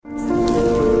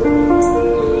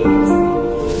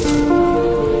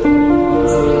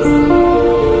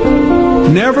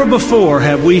Never before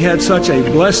have we had such a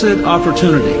blessed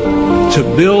opportunity to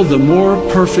build the more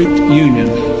perfect union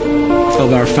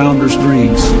of our founders'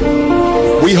 dreams.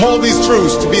 We hold these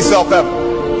truths to be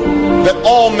self-evident, that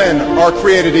all men are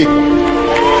created equal,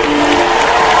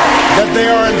 that they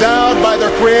are endowed by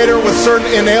their Creator with certain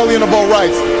inalienable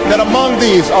rights, that among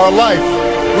these are life,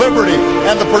 liberty,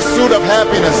 and the pursuit of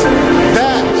happiness.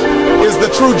 That is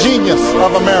the true genius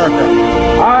of America.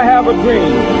 I have a dream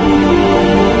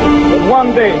that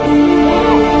one day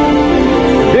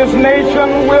this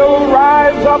nation will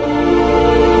rise up,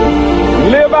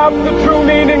 live out the true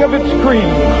meaning of its creed.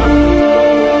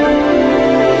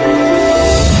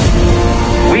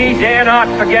 We dare not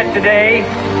forget today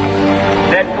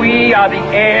that we are the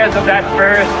heirs of that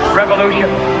first revolution.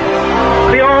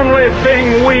 The only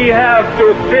thing we have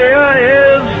to fear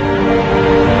is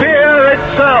fear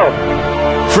itself.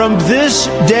 From this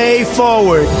day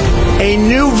forward, a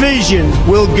new vision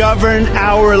will govern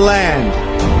our land.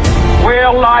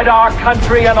 We'll light our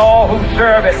country and all who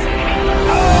serve it.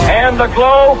 And the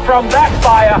glow from that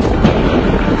fire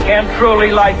can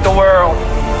truly light the world.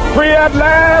 Free at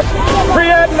last! Free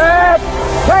at last!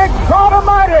 Thank God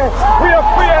Almighty! We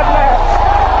are free at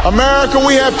last! America,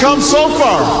 we have come so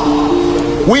far.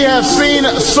 We have seen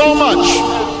so much,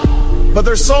 but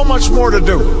there's so much more to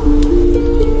do.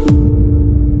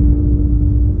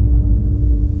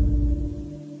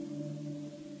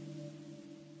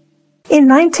 In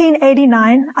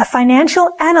 1989, a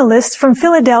financial analyst from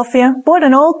Philadelphia bought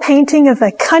an old painting of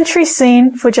a country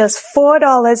scene for just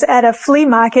 $4 at a flea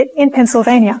market in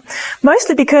Pennsylvania,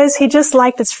 mostly because he just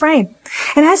liked its frame.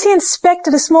 And as he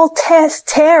inspected a small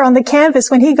tear on the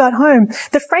canvas when he got home,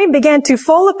 the frame began to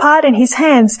fall apart in his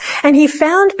hands, and he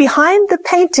found behind the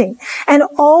painting an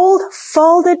old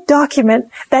folded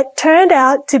document that turned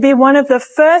out to be one of the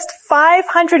first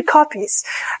 500 copies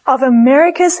of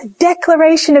America's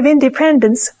Declaration of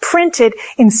Independence printed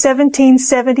in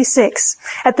 1776.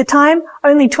 At the time,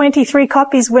 only 23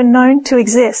 copies were known to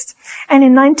exist. And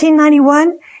in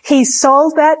 1991, he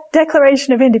sold that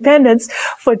Declaration of Independence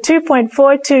for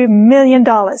 $2.42 million. And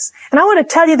I want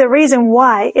to tell you the reason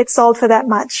why it sold for that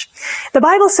much. The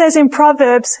Bible says in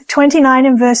Proverbs 29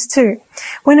 and verse 2,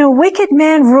 when a wicked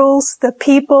man rules, the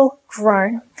people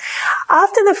groan.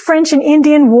 After the French and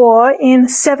Indian War in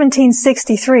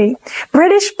 1763,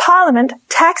 British Parliament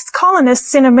taxed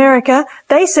colonists in America,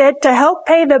 they said, to help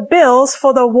pay the bills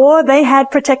for the war they had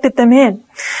protected them in.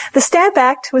 The Stamp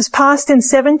Act was passed in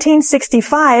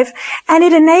 1765, and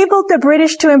it enabled the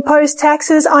British to impose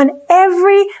taxes on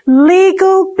every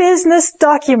legal business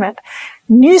document.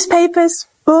 Newspapers,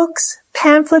 books,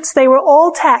 pamphlets, they were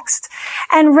all taxed.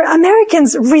 And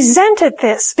Americans resented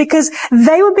this because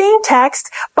they were being taxed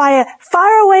by a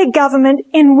faraway government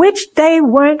in which they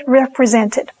weren't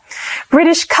represented.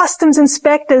 British customs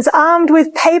inspectors, armed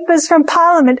with papers from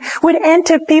Parliament, would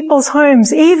enter people's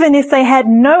homes even if they had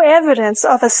no evidence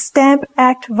of a Stamp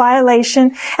Act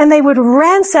violation, and they would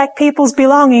ransack people's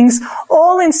belongings,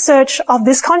 all in search of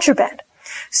this contraband.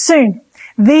 Soon,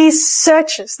 these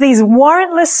searches, these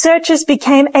warrantless searches,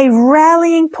 became a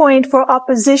rallying point for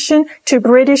opposition to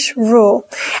British rule,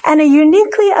 and a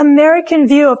uniquely American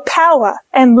view of power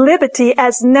and liberty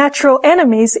as natural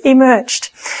enemies emerged.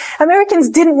 Americans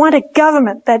didn't want a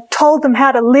government that told them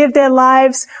how to live their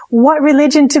lives, what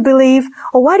religion to believe,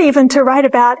 or what even to write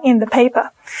about in the paper.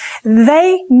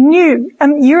 They knew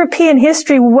European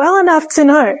history well enough to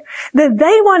know that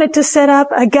they wanted to set up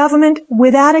a government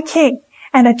without a king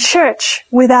and a church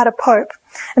without a pope.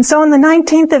 And so on the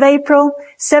 19th of April,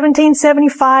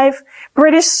 1775,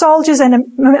 British soldiers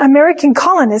and American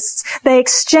colonists, they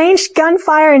exchanged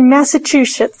gunfire in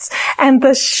Massachusetts, and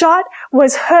the shot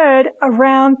was heard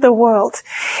around the world.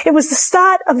 It was the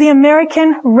start of the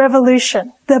American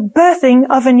Revolution, the birthing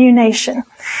of a new nation.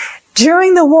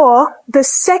 During the war, the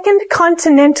Second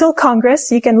Continental Congress,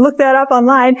 you can look that up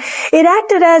online, it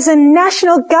acted as a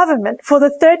national government for the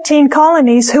 13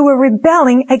 colonies who were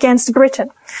rebelling against Britain.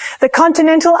 The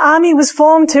Continental Army was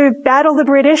formed to battle the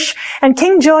British, and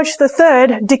King George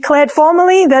III declared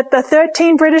formally that the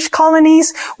 13 British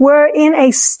colonies were in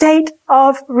a state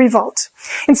of revolt.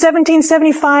 In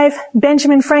 1775,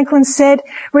 Benjamin Franklin said,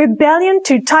 "Rebellion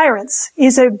to tyrants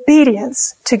is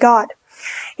obedience to God."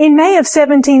 In May of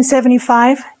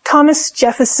 1775, Thomas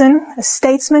Jefferson, a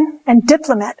statesman and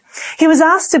diplomat, he was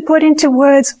asked to put into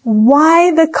words why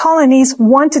the colonies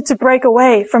wanted to break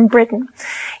away from Britain.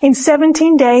 In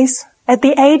 17 days, at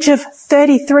the age of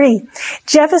 33,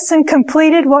 Jefferson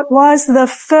completed what was the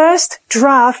first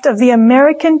draft of the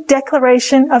American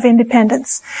Declaration of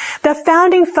Independence. The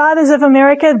founding fathers of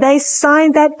America, they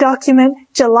signed that document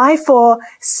July 4,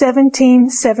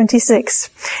 1776.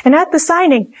 And at the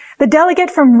signing, the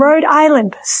delegate from Rhode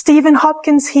Island, Stephen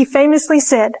Hopkins, he famously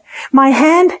said, "My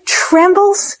hand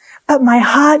trembles, but my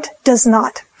heart does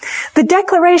not." The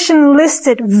Declaration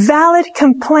listed valid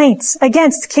complaints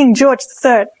against King George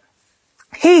III.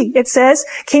 He, it says,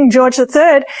 King George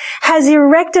III, has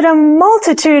erected a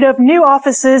multitude of new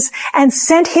officers and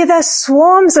sent hither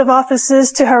swarms of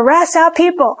officers to harass our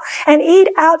people and eat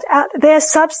out their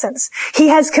substance. He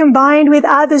has combined with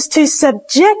others to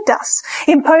subject us,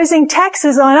 imposing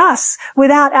taxes on us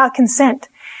without our consent.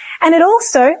 And it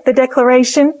also, the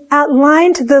Declaration,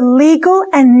 outlined the legal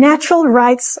and natural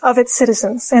rights of its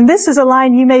citizens. And this is a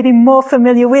line you may be more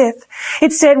familiar with.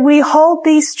 It said, "We hold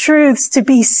these truths to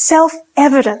be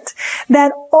self-evident,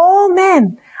 that all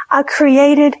men are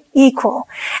created equal,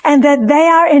 and that they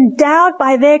are endowed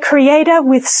by their Creator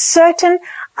with certain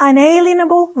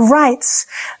unalienable rights,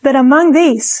 that among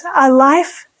these are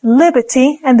life,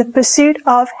 liberty, and the pursuit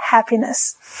of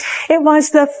happiness." It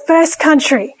was the first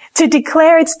country to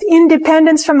declare its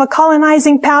independence from a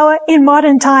colonizing power in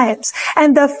modern times,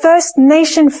 and the first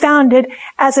nation founded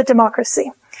as a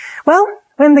democracy. Well,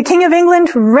 when the King of England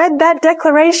read that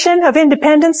Declaration of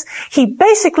Independence, he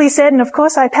basically said, and of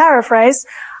course I paraphrase,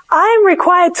 "I'm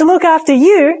required to look after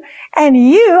you, and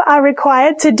you are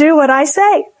required to do what I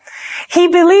say." He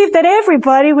believed that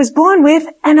everybody was born with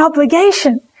an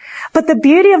obligation. But the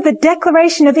beauty of the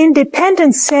Declaration of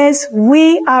Independence says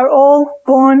we are all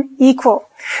born equal,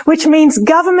 which means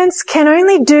governments can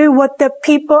only do what the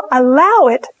people allow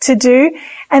it to do,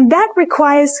 and that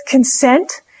requires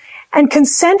consent, and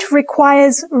consent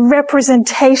requires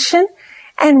representation,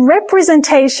 and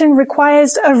representation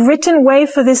requires a written way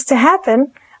for this to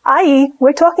happen, i.e.,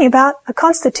 we're talking about a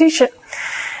constitution.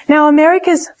 Now,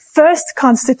 America's first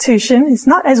constitution is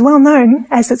not as well known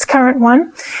as its current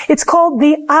one. It's called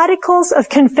the Articles of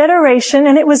Confederation,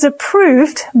 and it was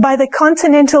approved by the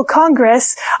Continental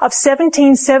Congress of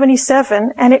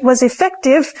 1777, and it was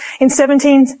effective in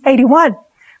 1781.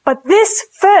 But this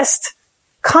first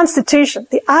constitution,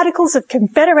 the Articles of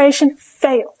Confederation,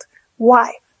 failed.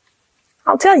 Why?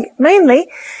 I'll tell you. Mainly,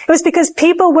 it was because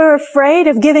people were afraid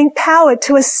of giving power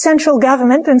to a central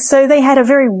government, and so they had a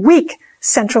very weak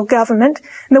central government.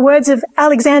 In the words of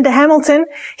Alexander Hamilton,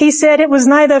 he said it was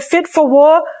neither fit for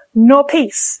war nor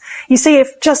peace. You see,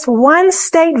 if just one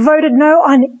state voted no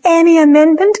on any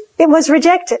amendment, it was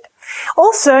rejected.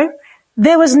 Also,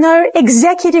 there was no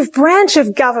executive branch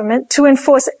of government to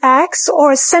enforce acts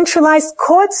or a centralized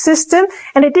court system,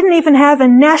 and it didn't even have a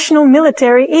national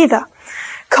military either.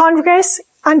 Congress,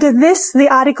 under this, the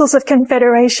Articles of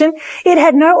Confederation, it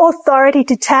had no authority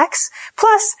to tax.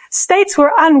 Plus, states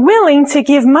were unwilling to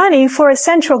give money for a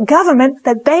central government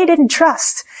that they didn't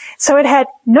trust. So it had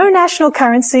no national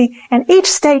currency, and each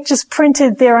state just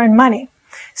printed their own money.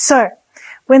 So,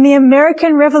 when the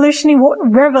American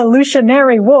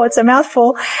Revolutionary War, it's a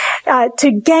mouthful,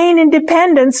 to gain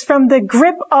independence from the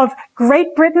grip of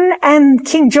Great Britain and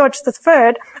King George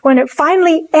III, when it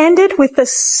finally ended with the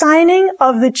signing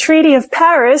of the Treaty of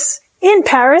Paris in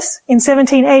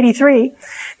 1783,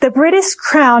 the British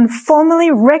Crown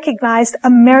formally recognized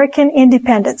American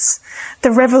independence.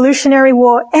 The Revolutionary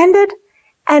War ended,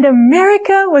 and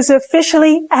America was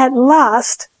officially at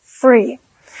last free.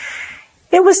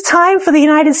 It was time for the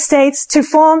United States to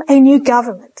form a new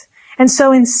government. And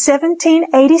so in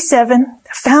 1787,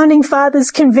 the Founding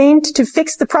Fathers convened to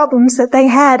fix the problems that they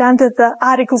had under the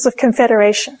Articles of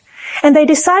Confederation. And they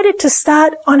decided to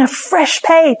start on a fresh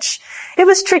page. It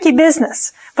was tricky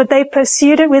business, but they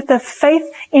pursued it with the faith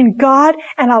in God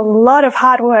and a lot of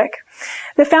hard work.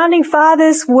 The Founding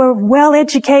Fathers were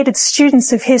well-educated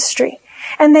students of history.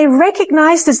 And they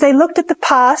recognized as they looked at the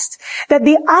past that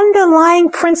the underlying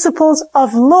principles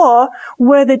of law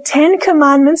were the 10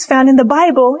 Commandments found in the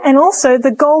Bible and also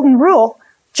the Golden Rule,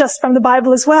 just from the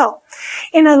Bible as well.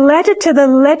 In a letter to the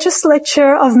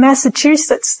legislature of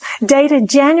Massachusetts, dated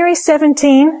January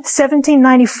 17,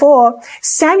 1794,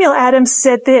 Samuel Adams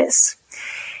said this: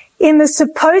 "In the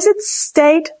supposed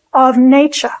state of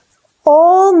nature,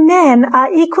 all men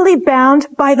are equally bound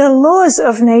by the laws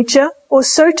of nature, or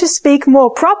so to speak more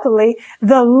properly,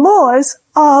 the laws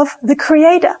of the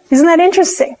Creator." Isn't that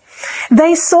interesting?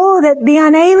 They saw that the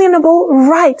unalienable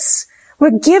rights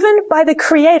were given by the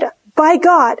Creator, by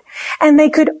God, and they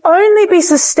could only be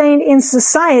sustained in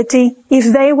society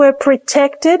if they were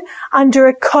protected under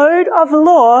a code of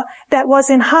law that was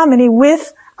in harmony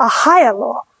with a higher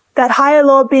law, that higher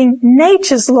law being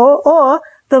nature's law, or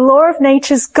the law of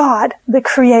nature's God, the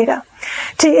Creator.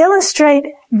 To illustrate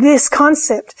this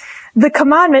concept, the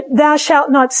commandment, thou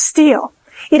shalt not steal,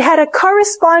 it had a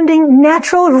corresponding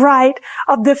natural right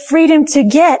of the freedom to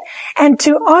get and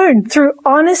to own through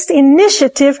honest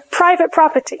initiative private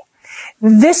property.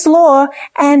 This law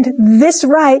and this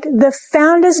right, the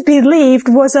founders believed,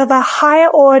 was of a higher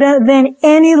order than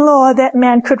any law that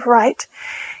man could write.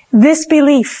 This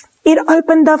belief, it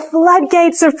opened the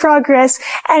floodgates of progress,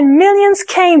 and millions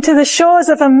came to the shores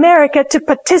of America to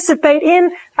participate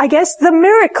in, the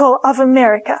miracle of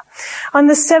America. On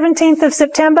the 17th of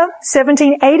September,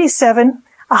 1787,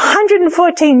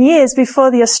 114 years before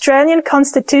the Australian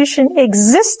Constitution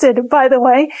existed, by the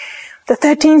way, the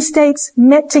 13 states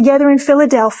met together in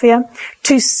Philadelphia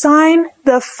to sign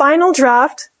the final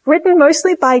draft, written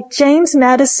mostly by James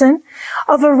Madison,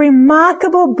 of a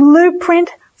remarkable blueprint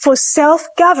for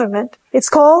self-government. It's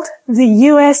called the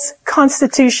U.S.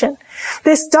 Constitution.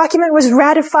 This document was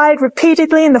ratified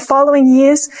repeatedly in the following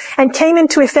years and came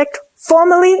into effect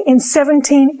formally in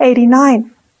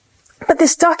 1789. But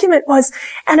this document was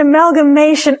an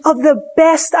amalgamation of the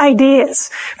best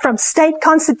ideas from state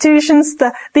constitutions,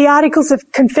 the Articles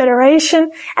of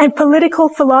Confederation, and political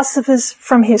philosophers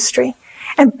from history.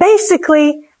 And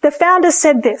basically, the founders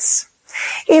said this: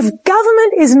 if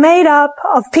government is made up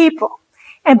of people,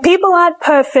 and people aren't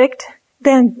perfect,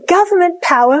 then government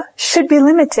power should be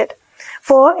limited.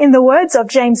 For, in the words of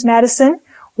James Madison,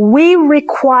 we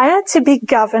require to be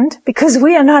governed because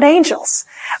we are not angels.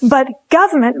 But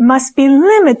government must be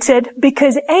limited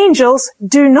because angels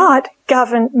do not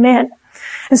govern men.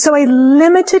 And so a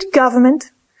limited government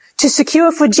to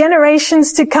secure for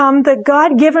generations to come the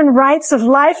God-given rights of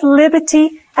life,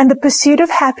 liberty, and the pursuit of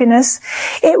happiness,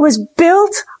 it was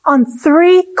built on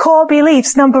three core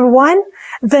beliefs. Number one,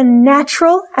 the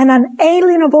natural and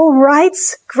unalienable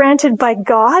rights granted by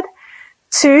God.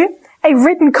 Two, a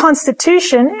written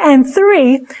constitution. And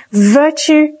three,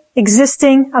 virtue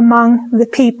existing among the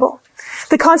people.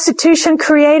 The Constitution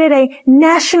created a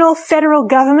national federal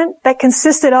government that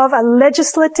consisted of a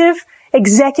legislative,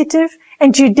 executive,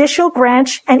 and judicial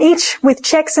branch, and each with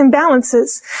checks and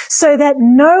balances, so that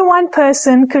no one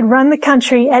person could run the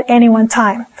country at any one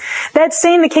time. They'd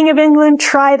seen the King of England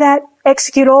try that,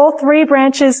 execute all three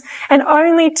branches, and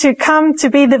only to come to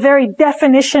be the very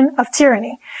definition of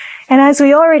tyranny. And as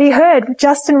we already heard,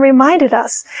 Justin reminded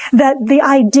us that the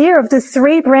idea of the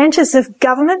three branches of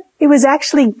government, it was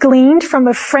actually gleaned from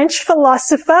a French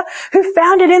philosopher who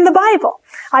found it in the Bible.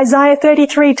 Isaiah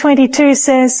 33:22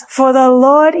 says, "For the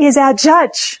Lord is our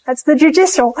judge." That's the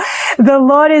judicial. "The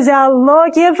Lord is our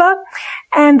lawgiver,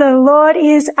 and the Lord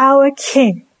is our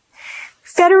king."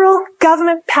 Federal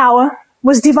government power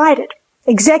was divided.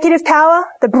 Executive power,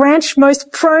 the branch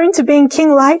most prone to being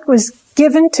king-like, was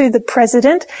given to the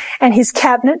president and his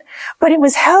cabinet, but it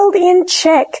was held in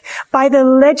check by the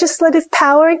legislative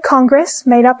power in Congress,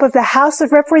 made up of the House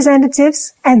of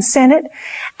Representatives and Senate,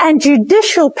 and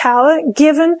judicial power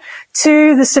given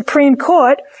to the Supreme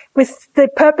Court with the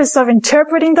purpose of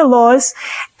interpreting the laws.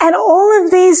 And all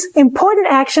of these important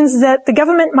actions that the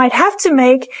government might have to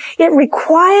make, it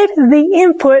required the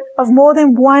input of more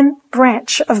than one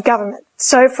branch of government.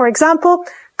 So, for example,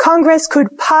 Congress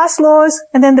could pass laws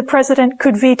and then the president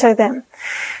could veto them.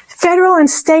 Federal and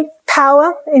state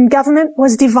power in government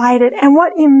was divided, and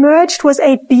what emerged was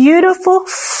a beautiful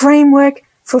framework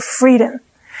for freedom.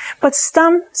 But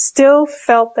some still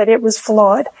felt that it was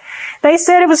flawed. They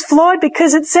said it was flawed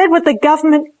because it said what the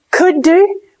government could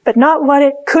do, but not what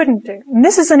it couldn't do. And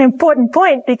this is an important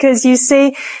point because you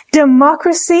see,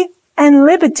 democracy and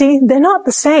liberty, they're not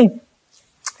the same.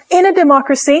 In a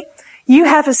democracy, you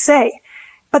have a say,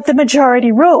 but the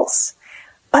majority rules.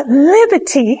 But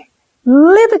liberty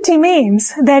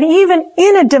means that even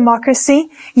in a democracy,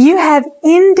 you have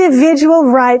individual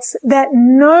rights that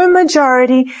no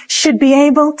majority should be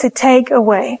able to take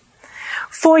away.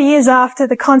 4 years after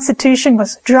the Constitution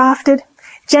was drafted,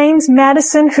 James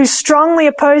Madison, who strongly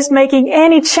opposed making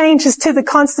any changes to the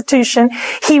Constitution,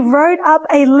 he wrote up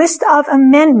a list of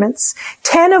amendments,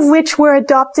 10 of which were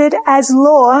adopted as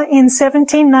law in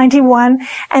 1791,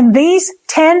 and these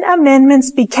 10 amendments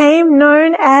became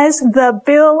known as the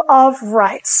Bill of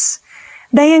Rights.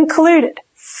 They included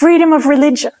freedom of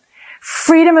religion,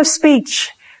 freedom of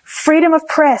speech, freedom of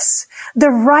press,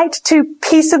 the right to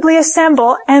peaceably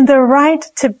assemble, and the right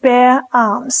to bear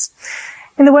arms.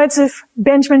 In the words of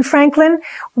Benjamin Franklin,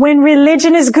 when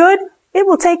religion is good, it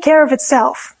will take care of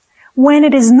itself. When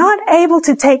it is not able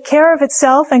to take care of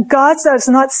itself and God does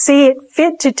not see it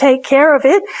fit to take care of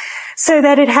it so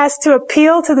that it has to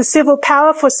appeal to the civil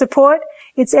power for support,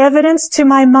 it's evidence to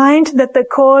my mind that the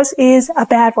cause is a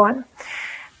bad one.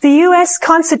 The U.S.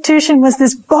 Constitution was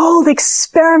this bold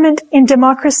experiment in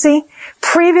democracy,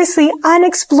 previously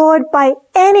unexplored by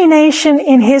any nation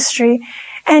in history,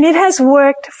 and it has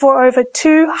worked for over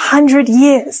 200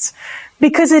 years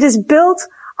because it is built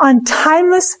on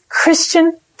timeless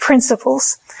Christian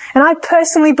principles. And I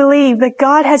personally believe that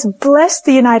God has blessed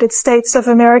the United States of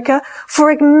America for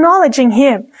acknowledging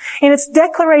Him in its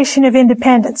Declaration of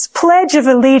Independence, Pledge of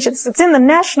Allegiance. It's in the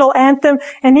national anthem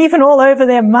and even all over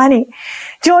their money.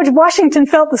 George Washington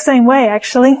felt the same way,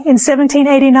 actually. In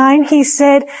 1789, he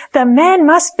said, "The man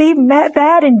must be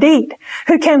bad indeed,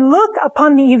 who can look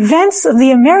upon the events of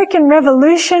the American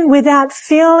Revolution without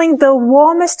feeling the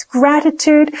warmest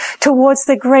gratitude towards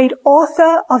the great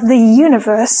author of the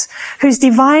universe, whose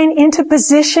divine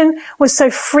interposition was so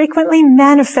frequently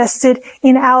manifested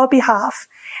in our behalf.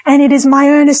 And it is my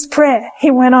earnest prayer,"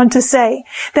 he went on to say,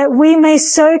 "that we may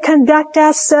so conduct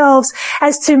ourselves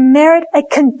as to merit a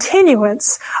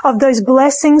continuance of those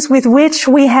blessings with which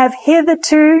we have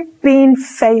hitherto been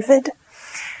favored."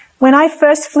 When I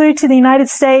first flew to the United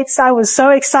States, I was so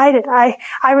excited. I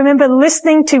remember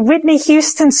listening to Whitney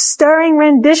Houston's stirring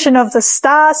rendition of the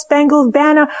Star-Spangled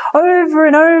Banner over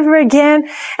and over again.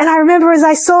 And I remember as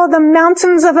I saw the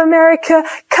mountains of America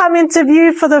come into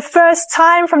view for the first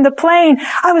time from the plane,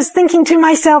 I was thinking to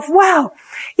myself, wow,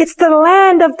 it's the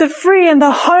land of the free and the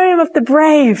home of the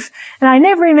brave. And I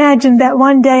never imagined that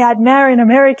one day I'd marry an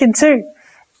American too.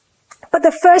 But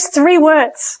the first three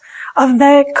words of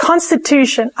the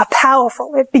Constitution are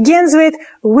powerful. It begins with,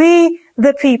 "We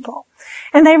the people."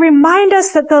 And they remind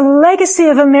us that the legacy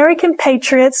of American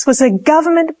patriots was a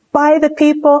government by the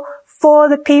people, for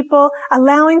the people,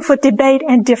 allowing for debate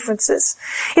and differences.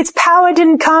 Its power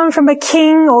didn't come from a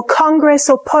king or Congress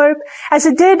or Pope, as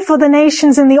it did for the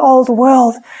nations in the old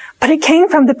world, but it came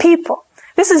from the people.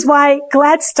 This is why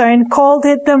Gladstone called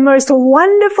it the most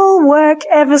wonderful work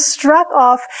ever struck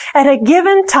off at a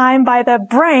given time by the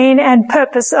brain and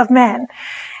purpose of man.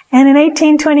 And in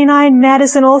 1829,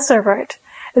 Madison also wrote,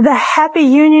 "The happy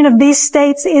union of these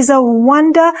states is a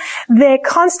wonder, their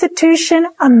constitution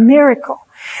a miracle,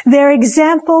 their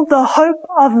example the hope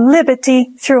of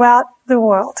liberty throughout the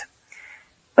world."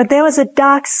 But there was a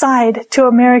dark side to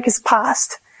America's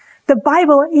past. The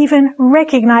Bible even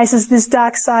recognizes this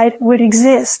dark side would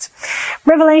exist.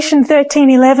 Revelation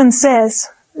 13:11 says,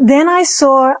 "Then I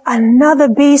saw another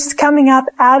beast coming up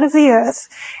out of the earth,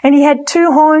 and he had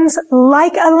two horns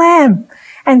like a lamb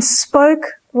and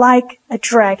spoke like a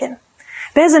dragon."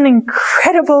 There's an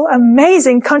incredible,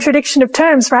 amazing contradiction of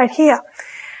terms right here.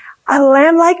 A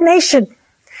lamb-like nation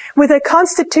with a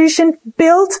constitution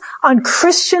built on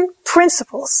Christian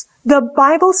principles, the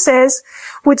Bible says,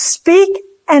 would speak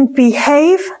and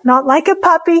behave not like a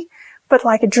puppy, but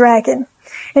like a dragon.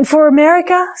 And for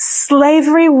America,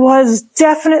 slavery was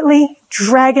definitely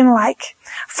dragon-like.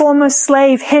 Former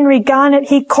slave Henry Garnet,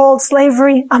 he called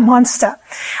slavery a monster.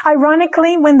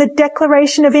 Ironically, when the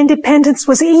Declaration of Independence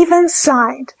was even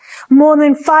signed, more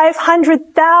than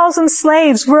 500,000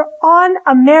 slaves were on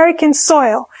American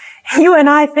soil. You and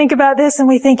I think about this and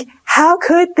we think, how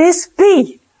could this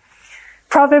be?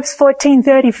 Proverbs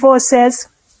 14:34 says,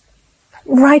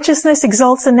 "Righteousness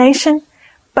exalts a nation,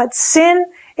 but sin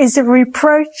is a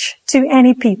reproach to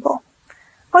any people."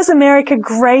 Was America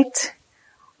great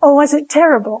or was it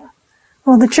terrible?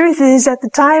 Well, the truth is, at the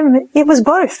time, it was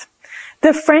both.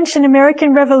 The French and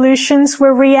American revolutions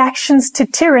were reactions to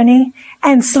tyranny,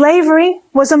 and slavery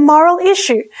was a moral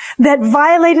issue that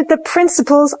violated the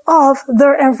principles of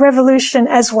the revolution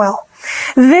as well.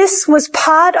 This was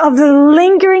part of the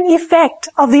lingering effect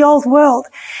of the old world.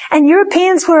 And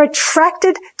Europeans were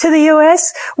attracted to the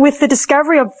US with the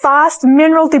discovery of vast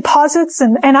mineral deposits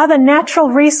and other natural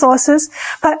resources.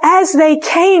 But as they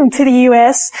came to the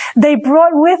US, they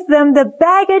brought with them the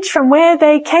baggage from where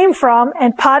they came from,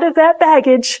 and part of that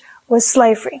baggage was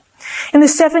slavery. In the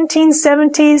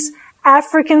 1770s,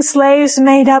 African slaves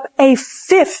made up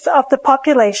 1/5 of the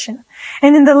population.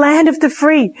 And in the land of the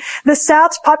free, the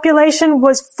South's population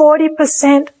was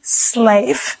 40%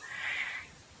 slave.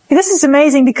 This is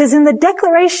amazing because in the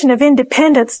Declaration of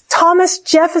Independence, Thomas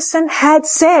Jefferson had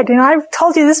said, and I've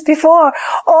told you this before,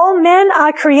 all men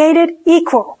are created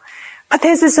equal. But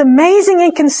there's this amazing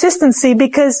inconsistency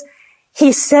because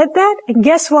he said that, and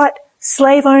guess what?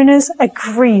 Slave owners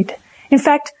agreed. In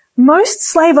fact, most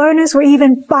slave owners were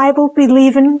even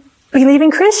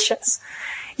Bible-believing Christians.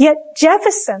 Yet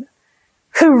Jefferson,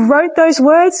 who wrote those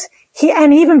words,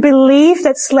 and even believed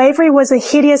that slavery was a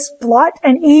hideous blot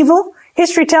and evil,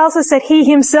 history tells us that he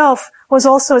himself was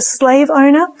also a slave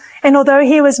owner. And although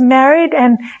he was married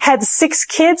and had 6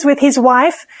 kids with his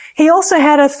wife, he also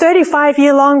had a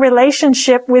 35-year-long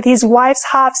relationship with his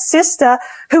wife's half-sister,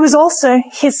 who was also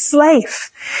his slave.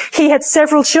 He had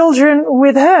several children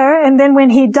with her, and then when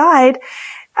he died,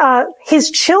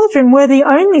 his children were the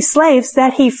only slaves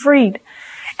that he freed.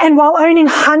 And while owning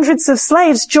hundreds of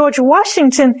slaves, George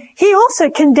Washington, he also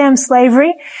condemned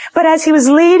slavery. But as he was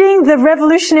leading the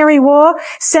Revolutionary War,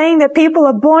 saying that people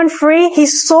are born free, he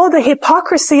saw the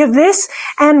hypocrisy of this.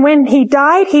 And when he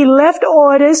died, he left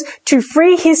orders to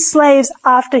free his slaves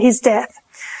after his death.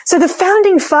 So the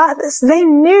founding fathers, they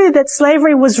knew that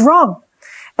slavery was wrong,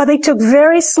 but they took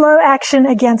very slow action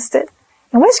against it.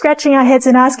 And we're scratching our heads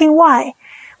and asking why.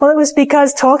 Well, it was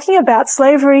because talking about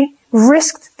slavery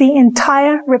risked the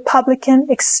entire Republican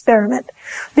experiment.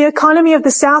 The economy of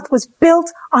the South was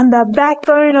built on the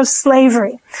backbone of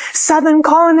slavery. Southern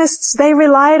colonists, they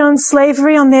relied on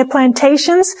slavery on their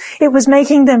plantations. It was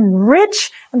making them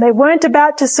rich, and they weren't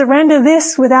about to surrender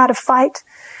this without a fight.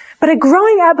 But a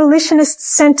growing abolitionist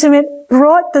sentiment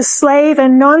brought the slave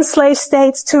and non-slave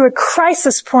states to a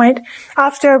crisis point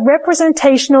after a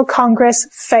representational Congress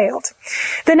failed.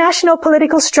 The national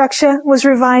political structure was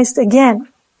revised again.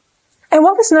 And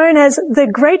what was known as the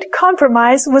Great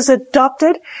Compromise was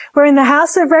adopted, where in the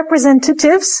House of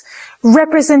Representatives,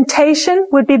 representation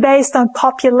would be based on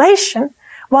population,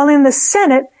 while in the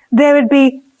Senate, there would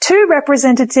be 2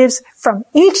 representatives from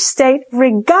each state,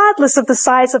 regardless of the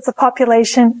size of the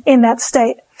population in that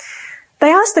state.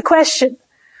 They asked the question,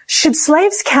 should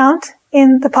slaves count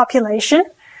in the population?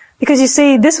 Because you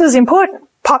see, this was important.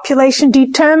 Population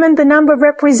determined the number of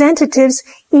representatives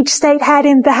each state had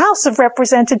in the House of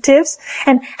Representatives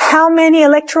and how many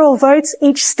electoral votes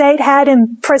each state had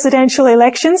in presidential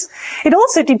elections. It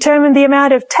also determined the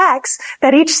amount of tax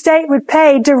that each state would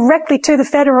pay directly to the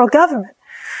federal government.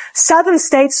 Southern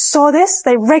states saw this.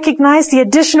 They recognized the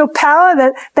additional power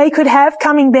that they could have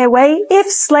coming their way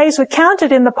if slaves were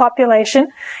counted in the population,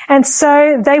 and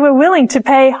so they were willing to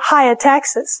pay higher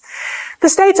taxes. The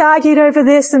states argued over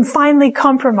this and finally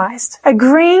compromised,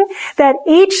 agreeing that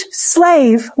each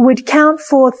slave would count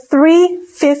for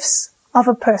 3/5 of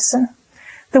a person.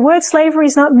 The word slavery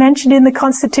is not mentioned in the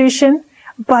Constitution,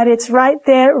 but it's right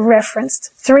there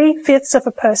referenced, 3/5 of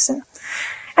a person.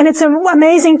 And it's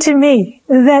amazing to me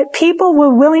that people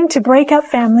were willing to break up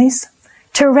families,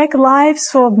 to wreck lives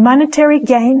for monetary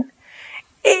gain.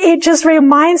 It just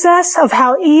reminds us of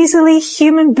how easily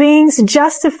human beings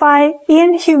justify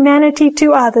inhumanity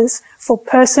to others for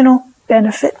personal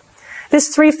benefit. This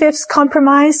 3/5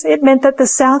 compromise, it meant that the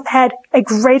South had a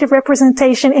greater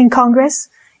representation in Congress,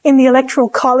 in the Electoral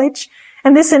College,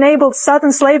 and this enabled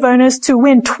Southern slave owners to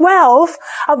win 12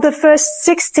 of the first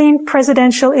 16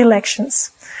 presidential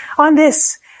elections. On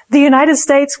this, the United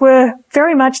States were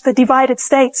very much the divided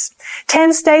states.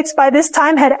 10 states by this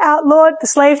time had outlawed the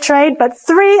slave trade, but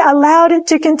 3 allowed it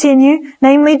to continue,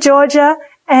 namely Georgia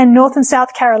and North and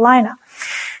South Carolina.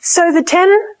 So the 10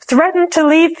 threatened to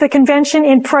leave the convention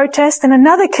in protest, and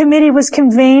another committee was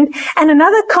convened, and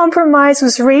another compromise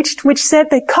was reached, which said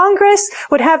that Congress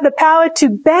would have the power to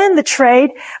ban the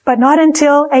trade, but not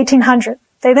until 1800.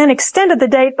 They then extended the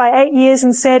date by 8 years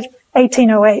and said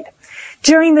 1808.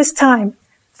 During this time,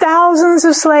 thousands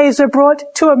of slaves were brought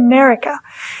to America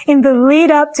in the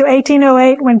lead up to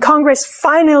 1808 when Congress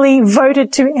finally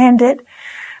voted to end it.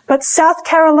 But South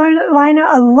Carolina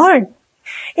alone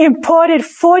imported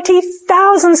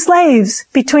 40,000 slaves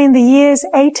between the years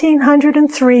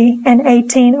 1803 and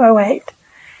 1808.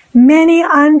 Many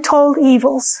untold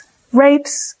evils,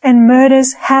 rapes, and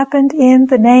murders happened in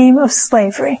the name of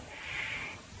slavery.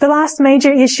 The last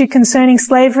major issue concerning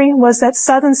slavery was that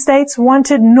Southern states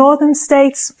wanted Northern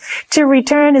states to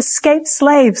return escaped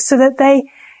slaves so that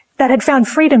had found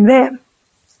freedom there.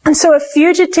 And so a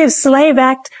Fugitive Slave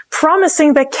Act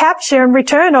promising the capture and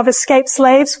return of escaped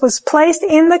slaves was placed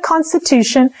in the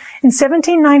Constitution in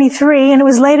 1793, and it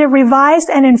was later revised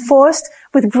and enforced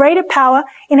with greater power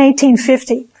in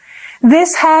 1850.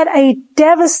 This had a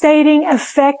devastating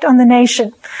effect on the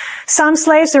nation. Some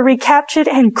slaves were recaptured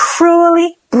and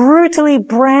cruelly, brutally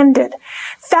branded.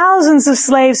 Thousands of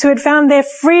slaves who had found their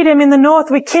freedom in the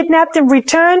North were kidnapped and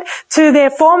returned to their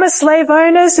former slave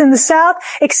owners in the South,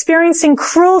 experiencing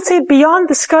cruelty beyond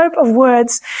the scope of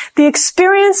words. The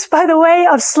experience, by the way,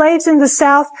 of slaves in the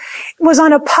South was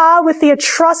on a par with the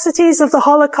atrocities of the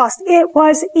Holocaust. It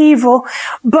was evil.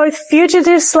 Both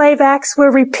Fugitive Slave Acts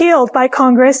were repealed by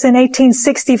Congress in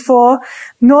 1864.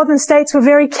 Northern states were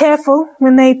very careful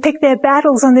when they picked their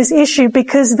battles on this issue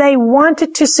because they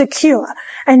wanted to secure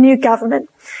a new government.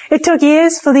 It took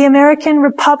years for the American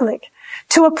Republic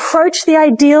to approach the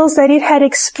ideals that it had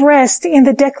expressed in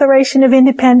the Declaration of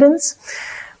Independence.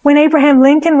 When Abraham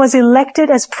Lincoln was elected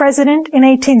as president in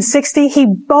 1860, he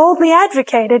boldly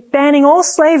advocated banning all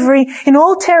slavery in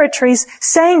all territories,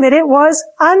 saying that it was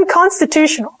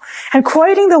unconstitutional. And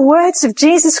quoting the words of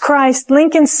Jesus Christ,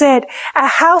 Lincoln said, "A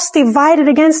house divided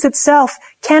against itself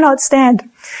cannot stand."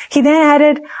 He then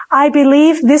added, "I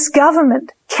believe this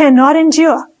government cannot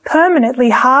endure permanently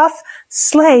half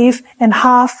slave and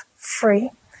half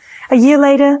free." A year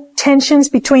later, tensions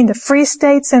between the free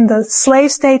states and the slave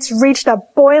states reached a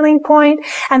boiling point,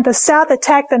 and the South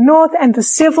attacked the North, and the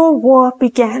Civil War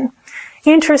began.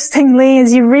 Interestingly,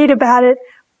 as you read about it,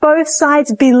 both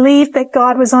sides believed that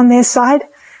God was on their side.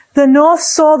 The North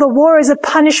saw the war as a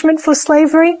punishment for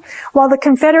slavery, while the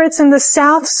Confederates in the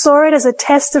South saw it as a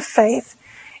test of faith.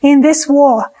 In this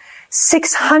war,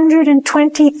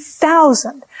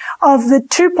 620,000 of the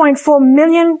 2.4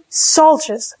 million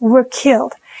soldiers were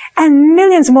killed, and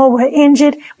millions more were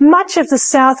injured. Much of the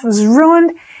South was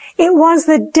ruined. It was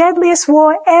the deadliest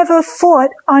war ever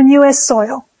fought on U.S.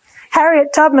 soil.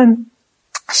 Harriet Tubman,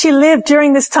 she lived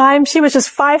during this time. She was just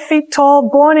 5 feet tall,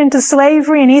 born into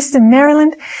slavery in eastern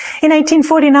Maryland. In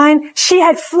 1849, she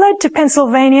had fled to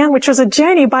Pennsylvania, which was a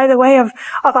journey, by the way, of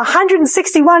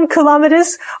 161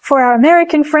 kilometers for our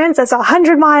American friends. That's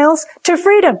 100 miles to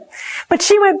freedom. But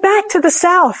she went back to the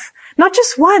South, not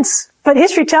just once, but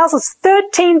history tells us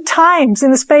 13 times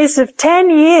in the space of 10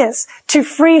 years to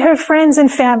free her friends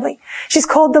and family. She's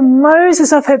called the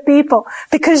Moses of her people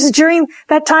because during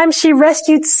that time she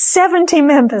rescued 70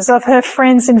 members of her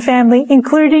friends and family,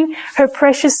 including her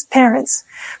precious parents.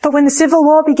 But when the Civil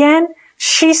War began,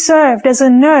 she served as a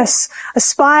nurse, a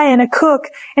spy, and a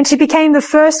cook, and she became the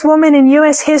first woman in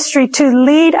U.S. history to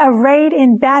lead a raid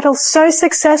in battle so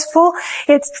successful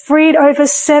it freed over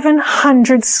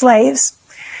 700 slaves.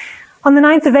 On the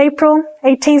 9th of April,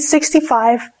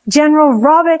 1865, General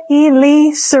Robert E.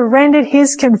 Lee surrendered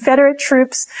his Confederate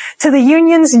troops to the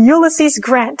Union's Ulysses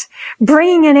Grant,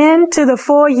 bringing an end to the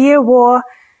 4-year war.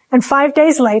 And 5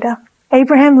 days later,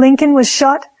 Abraham Lincoln was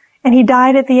shot, and he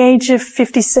died at the age of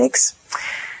 56.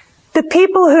 The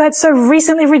people who had so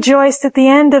recently rejoiced at the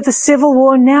end of the Civil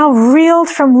War now reeled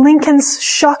from Lincoln's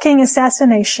shocking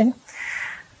assassination.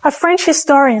 A French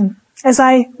historian, as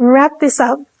I wrap this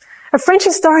up, a French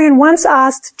historian once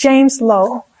asked James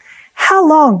Lowell, "How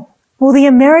long will the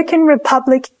American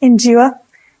Republic endure?"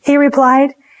 He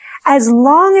replied, "As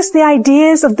long as the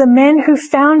ideas of the men who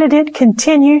founded it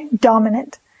continue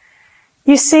dominant."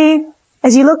 You see,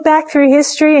 as you look back through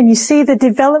history and you see the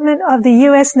development of the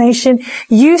U.S. nation,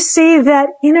 you see that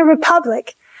in a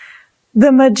republic,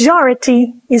 the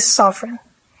majority is sovereign.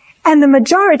 And the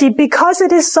majority, because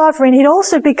it is sovereign, it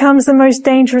also becomes the most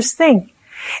dangerous thing.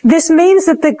 This means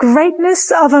that the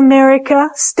greatness of America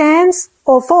stands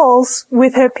or falls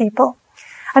with her people.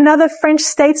 Another French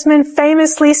statesman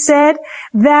famously said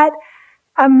that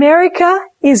America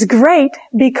is great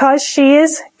because she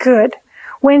is good.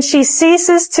 When she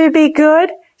ceases to be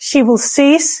good, she will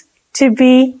cease to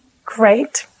be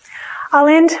great. I'll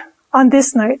end on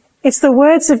this note. It's the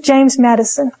words of James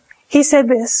Madison. He said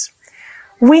this,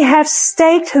 "We have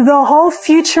staked the whole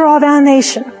future of our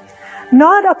nation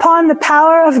not upon the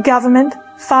power of government,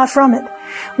 far from it.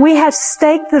 We have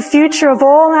staked the future of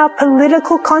all our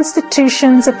political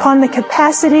constitutions upon the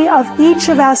capacity of each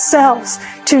of ourselves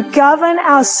to govern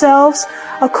ourselves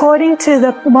according to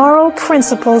the moral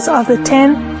principles of the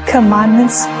 10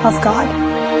 Commandments of God."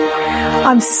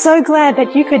 I'm so glad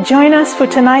that you could join us for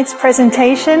tonight's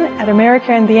presentation at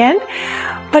America in the End.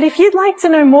 But if you'd like to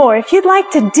know more, if you'd like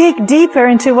to dig deeper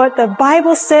into what the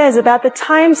Bible says about the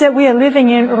times that we are living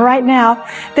in right now,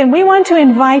 then we want to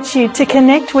invite you to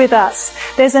connect with us.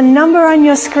 There's a number on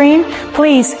your screen.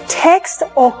 Please text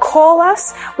or call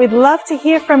us. We'd love to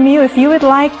hear from you if you would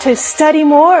like to study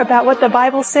more about what the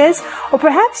Bible says, or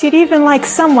perhaps you'd even like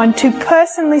someone to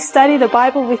personally study the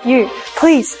Bible with you.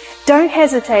 Please don't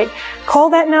hesitate. Call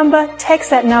that number, text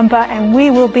that number, and we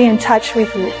will be in touch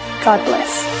with you. God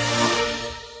bless.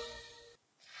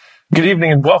 Good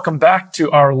evening and welcome back to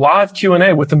our live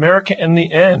Q&A with America in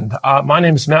the End. My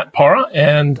name is Matt Parra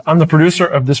and I'm the producer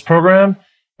of this program.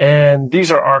 And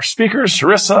these are our speakers,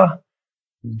 Charissa,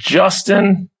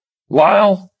 Justin,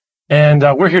 Lyle, and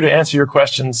we're here to answer your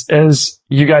questions. As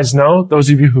you guys know, those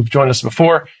of you who've joined us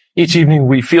before, each evening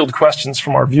we field questions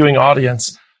from our viewing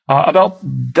audience about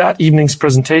that evening's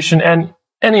presentation and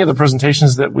any of the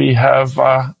presentations that we have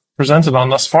presented on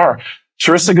thus far.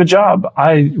 Charissa, good job.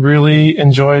 I really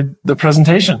enjoyed the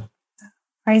presentation.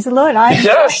 Praise the Lord.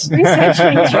 Yes,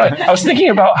 that's right. I was thinking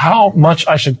about how much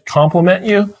I should compliment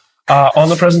you on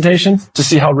the presentation to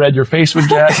see how red your face would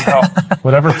get, how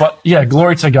whatever. But yeah,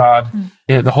 glory to God.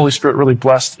 The Holy Spirit really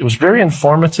blessed. It was very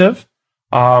informative,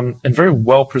 and very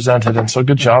well presented. And so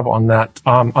good job on that.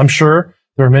 I'm sure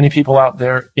there are many people out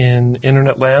there in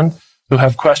internet land who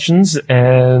have questions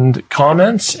and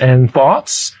comments and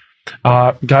thoughts.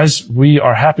 Guys, we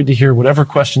are happy to hear whatever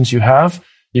questions you have.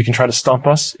 You can try to stump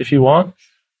us if you want,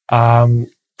 or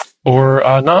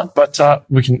not, but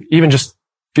we can even just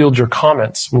field your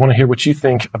comments. We want to hear what you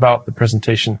think about the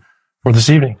presentation for this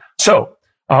evening. So,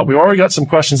 we've already got some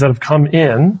questions that have come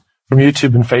in from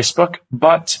YouTube and Facebook,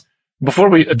 but before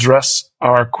we address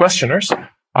our questioners,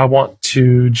 I want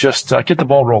to just get the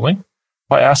ball rolling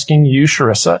by asking you,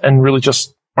 Sharissa, and really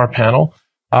just our panel,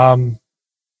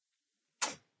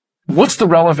 what's the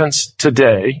relevance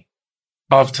today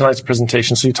of tonight's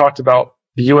presentation? So you talked about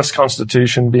the U.S.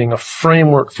 Constitution being a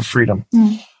framework for freedom.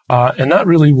 And that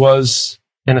really was,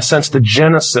 in a sense, the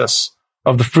genesis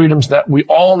of the freedoms that we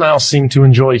all now seem to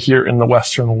enjoy here in the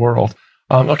Western world.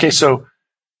 Okay, so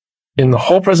in the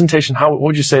whole presentation, what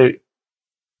would you say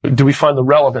do we find the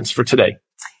relevance for today?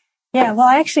 Yeah, well,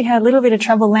 I actually had a little bit of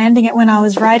trouble landing it when I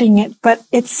was writing it, but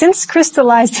it's since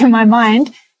crystallized in my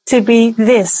mind to be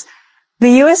this. The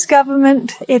U.S.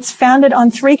 government, it's founded on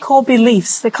 3 core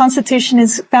beliefs. The Constitution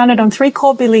is founded on 3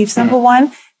 core beliefs. Number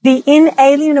 1, the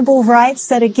inalienable rights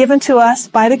that are given to us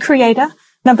by the Creator.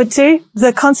 Number 2,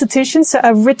 the Constitution, so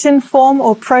a written form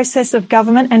or process of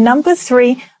government. And number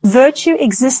 3, virtue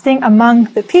existing among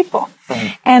the people.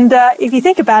 And if you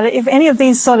think about it, if any of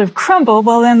these sort of crumble,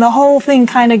 well, then the whole thing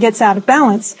kind of gets out of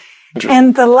balance.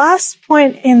 And the last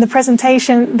point in the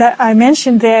presentation that I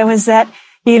mentioned there was that,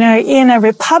 in a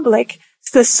republic,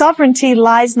 the sovereignty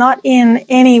lies not in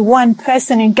any one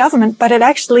person in government, but it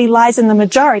actually lies in the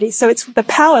majority. So the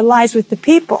power lies with the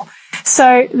people.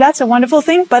 So that's a wonderful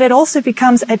thing, but it also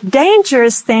becomes a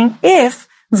dangerous thing if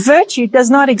virtue does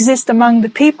not exist among the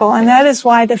people. And that is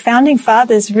why the founding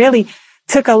fathers really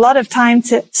took a lot of time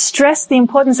to stress the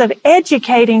importance of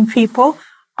educating people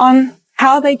on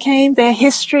how they came, their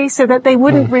history, so that they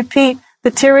wouldn't repeat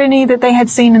the tyranny that they had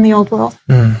seen in the old world.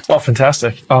 Well,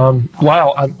 fantastic.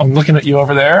 Lyle, I'm looking at you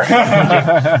over there.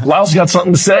 Lyle's got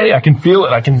something to say. I can feel it.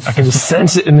 I can just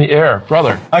sense it in the air.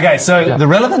 Brother. Okay, so the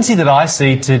relevancy that I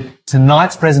see to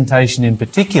tonight's presentation in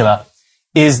particular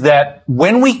is that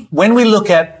when we look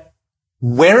at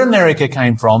where America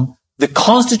came from, the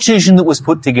Constitution that was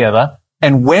put together,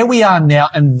 and where we are now,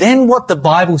 and then what the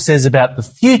Bible says about the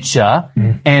future,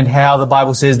 and how the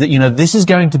Bible says that, this is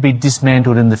going to be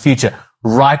dismantled in the future.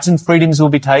 Rights and freedoms will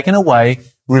be taken away.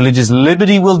 Religious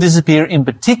liberty will disappear. In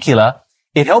particular,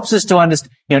 it helps us to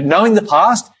understand, knowing the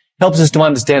past helps us to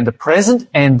understand the present,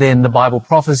 and then the Bible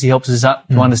prophecy helps us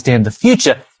to understand the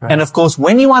future. Right. And of course,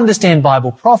 when you understand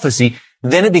Bible prophecy,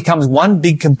 then it becomes one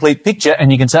big complete picture,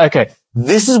 and you can say, okay,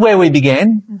 this is where we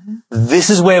began. This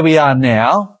is where we are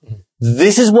now.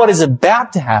 This is what is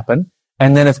about to happen.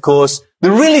 And then, of course,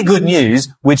 the really good news,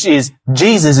 which is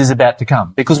Jesus is about to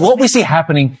come. Because what we see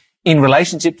happening in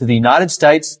relationship to the United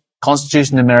States,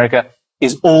 Constitution of America,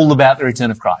 is all about the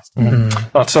return of Christ.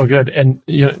 Oh, it's so good. And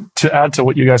to add to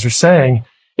what you guys are saying,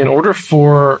 in order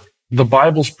for the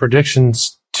Bible's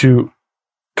predictions to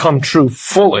come true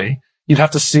fully, you'd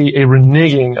have to see a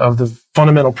reneging of the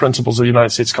fundamental principles of the United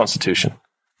States Constitution.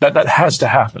 That has to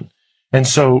happen. And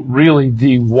so really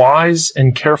the wise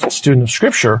and careful student of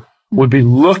Scripture would be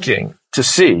looking to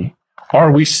see, are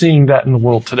we seeing that in the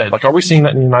world today? Like, are we seeing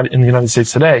that in the United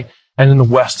States today and in the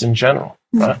West in general?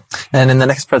 Right? And in the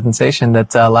next presentation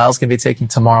that Lyle's going to be taking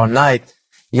tomorrow night,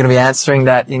 you're going to be answering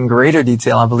that in greater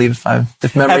detail, I believe,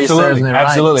 if memory serves me right.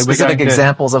 Absolutely. Specific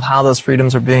examples of how those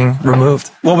freedoms are being removed.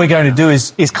 What we're going to do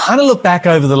is kind of look back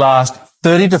over the last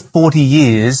 30 to 40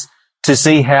 years to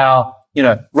see how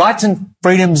rights and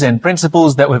freedoms and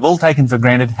principles that we've all taken for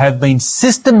granted have been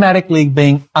systematically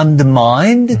being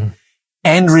undermined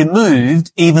and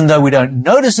removed, even though we don't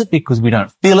notice it because we don't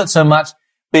feel it so much,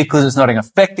 because it's not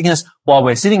affecting us while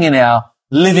we're sitting in our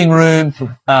living room,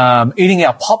 eating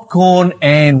our popcorn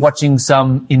and watching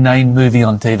some inane movie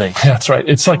on TV. Yeah, that's right.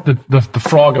 It's like the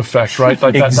frog effect, right?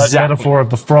 Like that metaphor of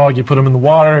the frog. You put them in the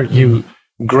water, you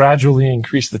gradually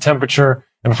increase the temperature,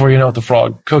 and before you know it, the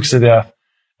frog cooks to death.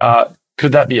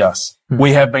 Could that be us?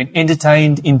 We have been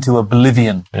entertained into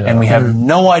oblivion, and we have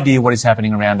no idea what is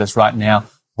happening around us right now,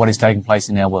 what is taking place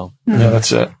in our world. Yeah,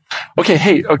 that's it. Okay,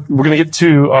 hey, we're going to get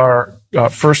to our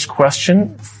first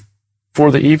question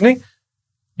for the evening,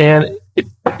 and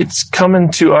it's coming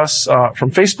to us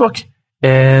from Facebook,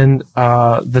 and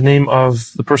the name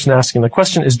of the person asking the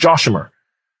question is Joshimer.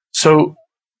 So,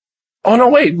 oh no,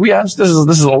 wait, this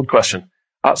is an old question.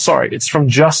 Sorry, it's from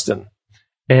Justin.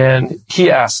 And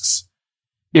he asks,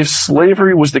 if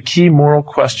slavery was the key moral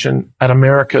question at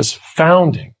America's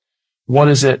founding, what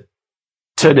is it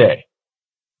today?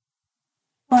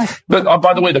 But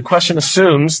by the way, the question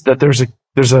assumes that there's a,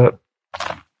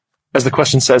 as the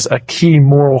question says, a key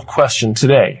moral question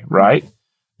today, right?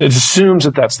 It assumes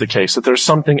that that's the case, that there's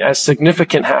something as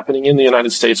significant happening in the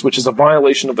United States, which is a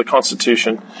violation of the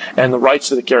Constitution and the rights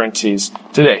that it guarantees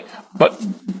today. But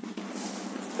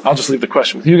I'll just leave the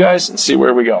question with you guys and see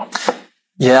where we go.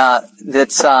 Yeah,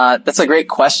 that's a great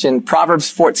question.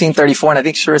 Proverbs 14:34, and I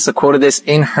think Charissa quoted this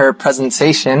in her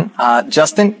presentation.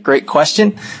 Justin, great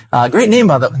question. Great name,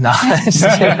 by the way.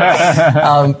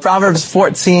 No. Proverbs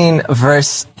 14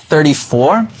 verse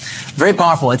 34. Very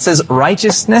powerful. It says,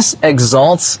 righteousness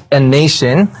exalts a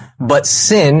nation, but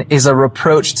sin is a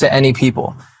reproach to any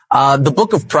people. The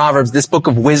book of Proverbs, this book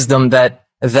of wisdom that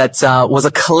was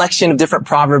a collection of different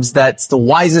proverbs that's the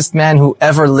wisest man who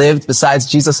ever lived besides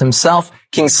Jesus himself,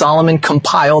 King Solomon,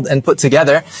 compiled and put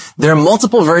together. There are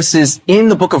multiple verses in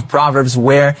the book of Proverbs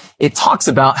where it talks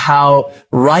about how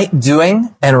right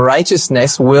doing and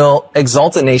righteousness will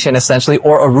exalt a nation, essentially,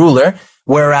 or a ruler,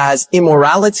 whereas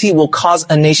immorality will cause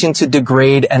a nation to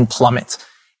degrade and plummet.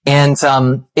 And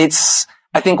it's,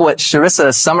 I think, what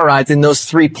Charissa summarized in those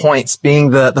 3 points being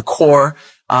the core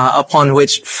upon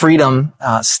which freedom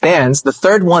stands. The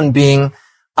third one being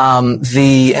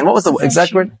and what was the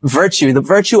exact word? Virtue. The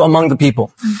virtue among the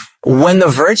people. When the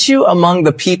virtue among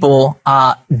the people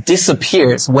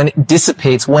disappears, when it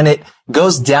dissipates, when it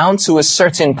goes down to a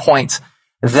certain point,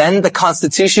 then the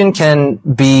Constitution can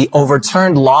be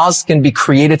overturned, laws can be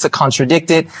created to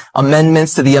contradict it,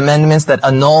 amendments to the amendments that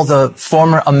annul the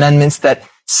former amendments that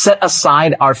set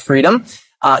aside our freedom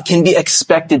can be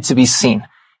expected to be seen.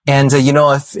 And,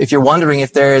 if you're wondering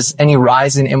if there's any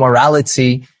rise in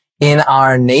immorality in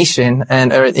our nation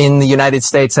or in the United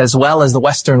States as well as the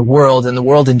Western world and the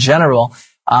world in general,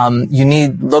 you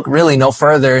need look really no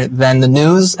further than the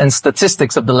news and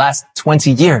statistics of the last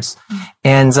 20 years.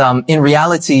 And, in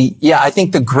reality, I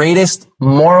think the greatest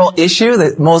moral issue,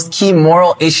 the most key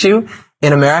moral issue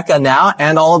in America now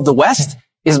and all of the West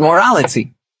is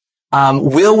morality.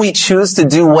 Will we choose to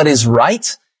do what is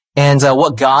right? And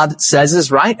what God says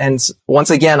is right. And once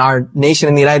again, our nation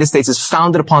in the United States is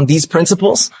founded upon these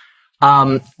principles.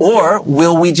 Or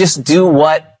will we just do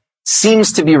what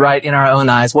seems to be right in our own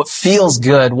eyes, what feels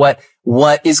good, what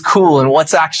is cool and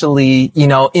what's actually,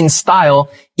 in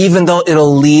style, even though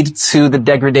it'll lead to the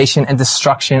degradation and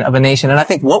destruction of a nation. And I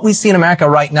think what we see in America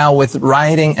right now with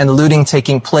rioting and looting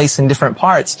taking place in different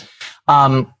parts,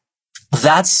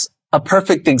 that's a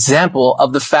perfect example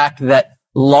of the fact that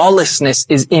lawlessness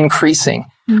is increasing.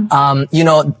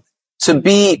 To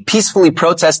be peacefully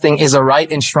protesting is a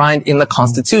right enshrined in the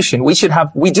Constitution. We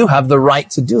do have the right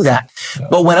to do that. Yeah.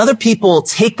 But when other people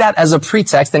take that as a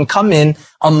pretext and come in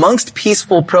amongst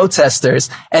peaceful protesters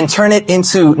and turn it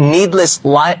into needless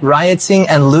rioting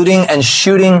and looting and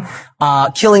shooting,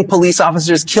 killing police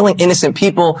officers, killing innocent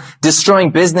people, destroying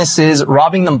businesses,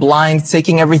 robbing them blind,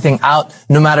 taking everything out,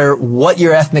 no matter what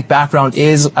your ethnic background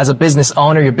is, as a business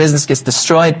owner, your business gets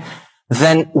destroyed,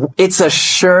 then it's a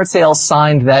sure tale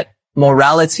sign that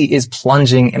morality is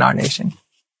plunging in our nation.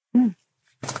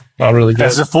 Oh, really good.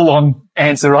 That's a full-on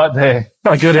answer right there.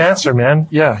 A good answer, man.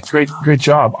 Yeah, great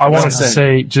job. I wanted to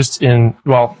say you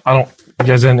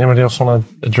guys, anybody else want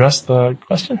to address the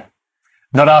question?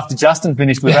 Not after Justin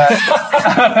finished with that.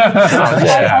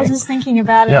 I was just thinking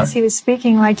about it as he was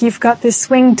speaking, like you've got this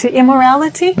swing to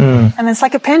immorality, and it's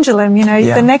like a pendulum,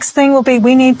 The next thing will be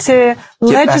we need to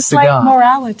legislate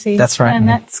morality. That's right. And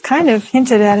that's kind of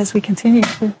hinted at as we continue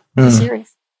through the series.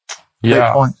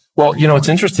 Yeah. Well, it's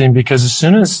interesting because as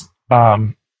soon as, the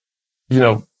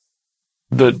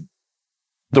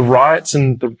riots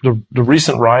and the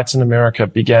recent riots in America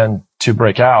began to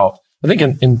break out, I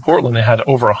think in Portland, they had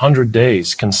over 100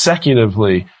 days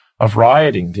consecutively of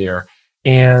rioting there.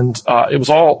 And, it was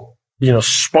all,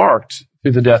 sparked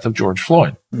through the death of George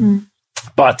Floyd.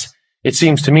 But it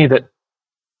seems to me that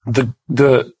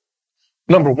the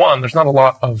number one, there's not a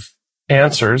lot of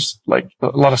answers, like a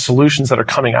lot of solutions that are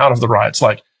coming out of the riots.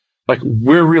 Like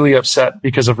we're really upset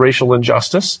because of racial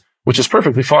injustice, which is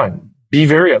perfectly fine. Be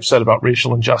very upset about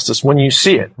racial injustice when you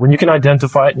see it, when you can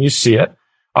identify it and you see it.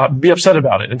 Be upset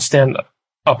about it and stand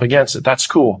up against it. That's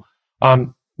cool.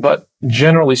 But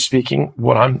generally speaking,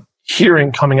 what I'm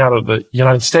hearing coming out of the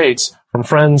United States from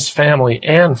friends, family,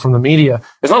 and from the media,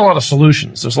 there's not a lot of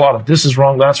solutions. There's a lot of this is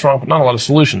wrong, that's wrong, but not a lot of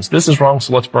solutions. This is wrong,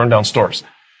 so let's burn down stores.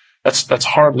 That's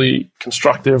hardly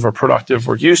constructive or productive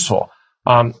or useful.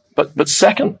 But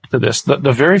second to this, the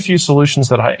very few solutions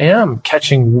that I am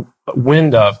catching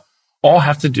wind of all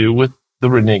have to do with the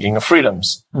reneging of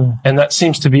freedoms. And that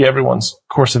seems to be everyone's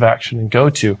course of action and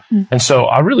go-to. And so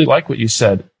I really like what you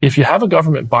said. If you have a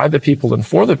government by the people and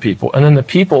for the people, and then the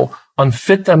people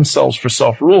unfit themselves for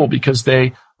self-rule because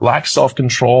they lack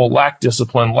self-control, lack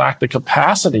discipline, lack the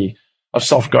capacity of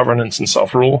self-governance and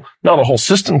self-rule, now the whole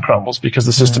system crumbles because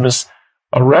the system is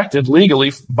erected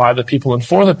legally by the people and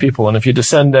for the people. And if you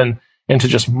descend then into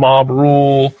just mob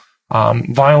rule,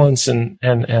 violence and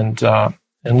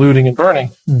looting and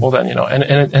burning, well then,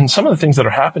 and some of the things that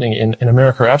are happening in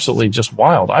America are absolutely just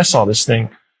wild. I saw this thing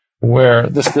where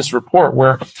this report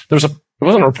where it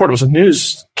wasn't a report, it was a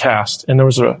newscast, and there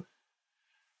was a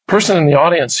person in the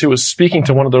audience who was speaking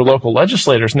to one of their local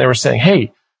legislators, and they were saying,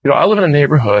 hey, I live in a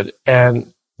neighborhood,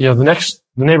 and the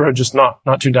neighborhood just not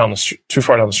too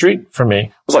far down the street from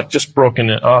me was like just broken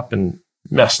up and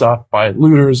messed up by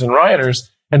looters and rioters.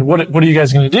 And what are you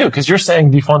guys going to do? Because you're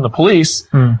saying defund the police,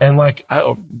 and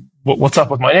what's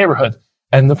up with my neighborhood?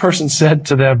 And the person said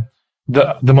to them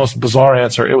the most bizarre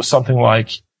answer. It was something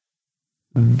like,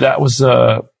 "That was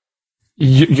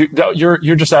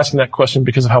you're just asking that question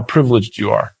because of how privileged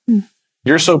you are.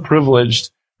 You're so privileged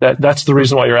that's the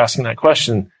reason why you're asking that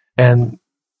question." And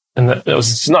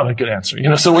it's not a good answer,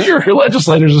 So when your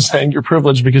legislators are saying you're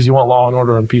privileged because you want law and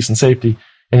order and peace and safety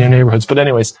in your neighborhoods, but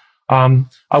anyways.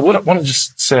 I would want to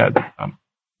just say I'm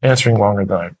answering longer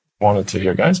than I wanted to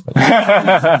here, guys. But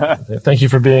thank you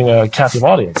for being a captive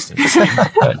audience.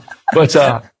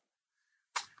 But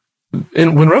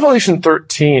when Revelation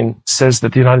 13 says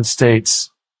that the United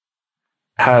States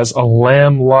has a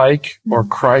lamb-like or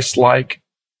Christ-like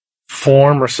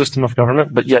form or system of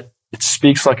government, but yet it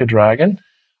speaks like a dragon,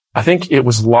 I think it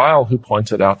was Lyle who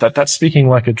pointed out that speaking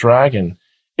like a dragon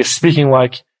is speaking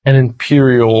like an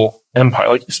imperial empire,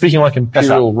 like speaking like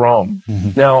imperial Rome.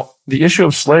 Now, the issue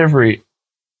of slavery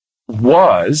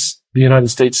was the United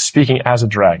States speaking as a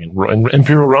dragon. In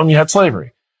imperial Rome, you had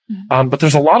slavery. But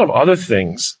there's a lot of other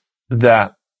things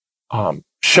that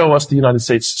show us the United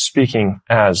States speaking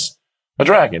as a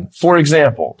dragon. For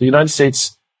example, the United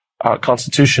States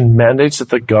Constitution mandates that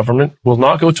the government will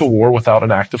not go to war without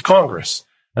an act of Congress.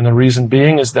 And the reason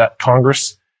being is that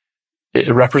Congress,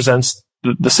 it represents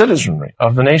the citizenry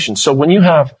of the nation. So when you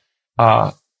have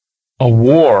a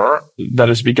war that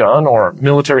has begun or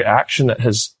military action that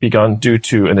has begun due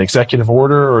to an executive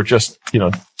order or just,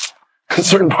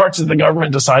 certain parts of the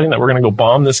government deciding that we're going to go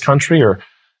bomb this country or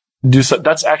do so,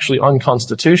 that's actually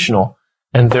unconstitutional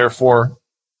and therefore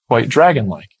quite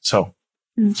dragon-like. So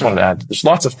just wanted to add, there's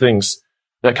lots of things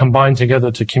that combine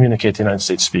together to communicate the United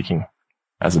States speaking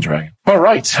as a dragon. All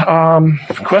right.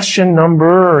 Question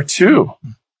number 2.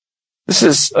 This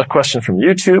is a question from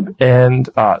YouTube, and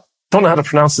don't know how to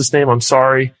pronounce this name. I'm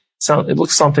sorry. It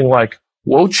looks something like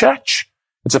Wojciech.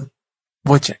 It's a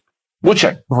Wojciech.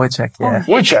 Wojciech, yeah.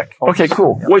 Wojciech. Okay,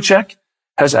 cool. Yep. Wojciech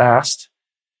has asked,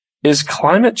 is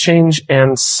climate change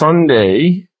and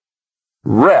Sunday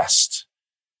rest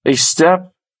a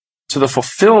step to the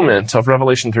fulfillment of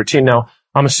Revelation 13? Now,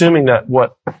 I'm assuming that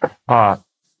what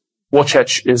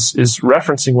Wojciech is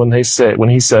referencing when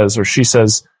he says or she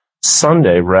says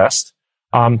Sunday rest,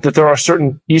 that there are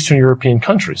certain Eastern European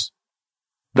countries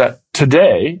that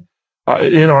today,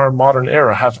 in our modern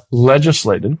era, have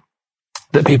legislated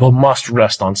that people must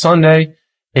rest on Sunday.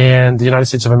 And the United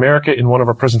States of America, in one of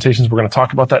our presentations, we're going to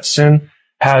talk about that soon,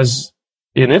 has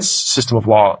in its system of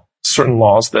law certain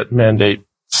laws that mandate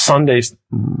Sunday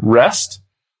rest.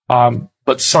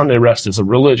 But Sunday rest is a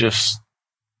religious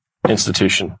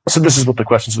institution. So this is what the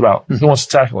question's about. Who wants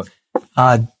to tackle it?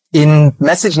 In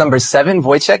message number 7,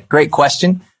 Wojciech, great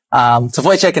question. To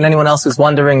Wojciech and anyone else who's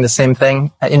wondering the same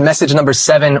thing, in message number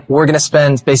 7, we're going to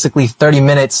spend basically 30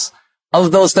 minutes.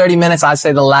 Of those 30 minutes, I'd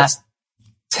say the last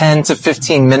 10 to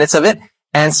 15 minutes of it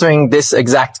answering this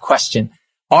exact question.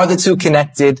 Are the two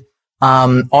connected?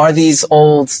 Are these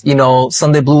old,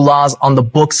 Sunday blue laws on the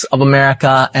books of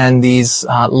America and these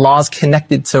laws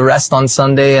connected to rest on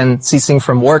Sunday and ceasing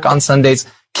from work on Sundays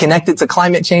connected to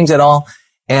climate change at all?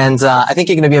 And I think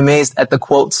you're going to be amazed at the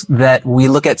quotes that we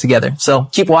look at together. So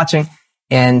keep watching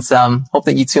and hope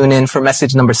that you tune in for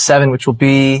message number 7, which will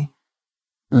be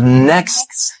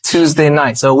next Tuesday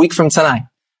night. So a week from tonight.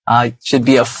 Should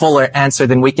be a fuller answer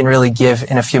than we can really give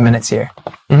in a few minutes here.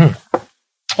 Mm-hmm.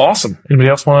 Awesome. Anybody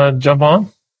else want to jump on?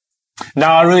 No,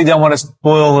 I really don't want to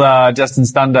spoil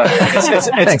Justin's thunder.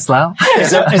 Thanks, Lyle.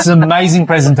 It's an amazing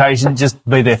presentation. Just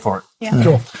be there for it. Yeah.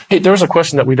 Cool. Hey, there was a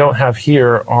question that we don't have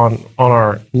here on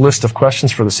our list of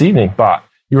questions for this evening, but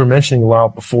you were mentioning, Lyle,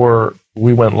 before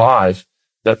we went live,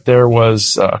 that there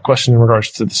was a question in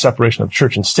regards to the separation of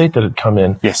church and state that had come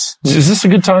in. Yes. Is this a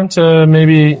good time to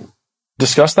maybe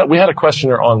discuss that? We had a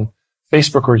questioner on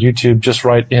Facebook or YouTube just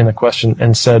write in a question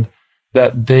and said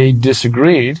that they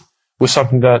disagreed with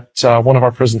something that one of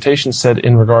our presentations said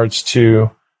in regards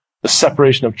to the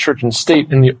separation of church and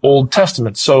state in the Old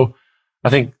Testament. So I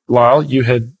think, Lyle, you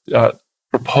had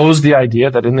proposed the idea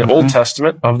that in the Old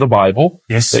Testament of the Bible,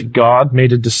 that God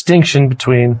made a distinction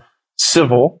between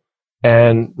civil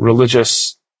and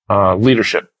religious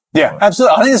leadership. Yeah,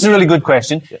 absolutely. I think that's a really good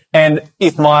question. Yeah. And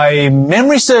if my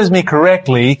memory serves me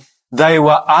correctly, they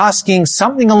were asking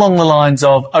something along the lines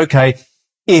of, okay,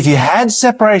 if you had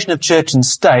separation of church and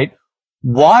state,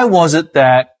 why was it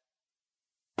that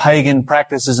pagan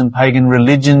practices and pagan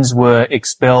religions were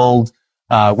expelled,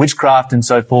 witchcraft and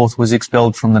so forth was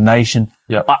expelled from the nation?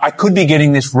 Yeah. I could be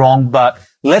getting this wrong, but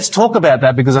let's talk about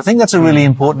that because I think that's a really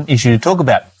important issue to talk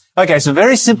about. Okay, so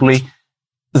very simply,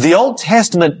 the Old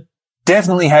Testament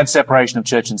definitely had separation of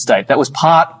church and state. That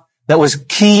was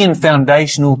key and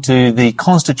foundational to the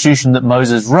constitution that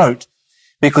Moses wrote,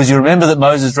 because you remember that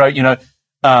Moses wrote,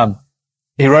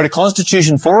 he wrote a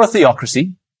constitution for a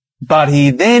theocracy, but he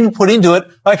then put into it,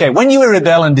 okay, when you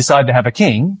rebel and decide to have a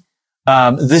king,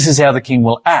 this is how the king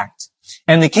will act.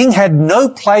 And the king had no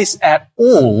place at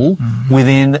all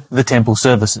within the temple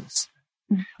services.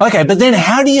 Okay, but then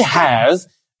how do you have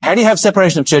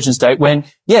separation of church and state when,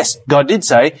 yes, God did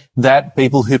say that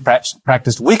people who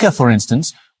practiced Wicca, for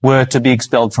instance, were to be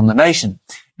expelled from the nation?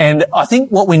 And I think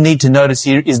what we need to notice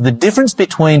here is the difference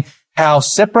between how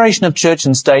separation of church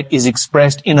and state is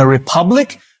expressed in a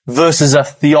republic versus a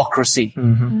theocracy.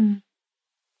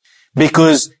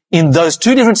 Because in those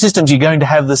two different systems, you're going to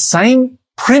have the same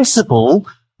principle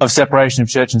of separation of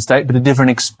church and state, but a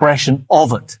different expression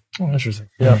of it. Oh, interesting.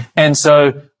 Yeah. And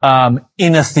so,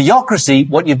 in a theocracy,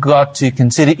 what you've got to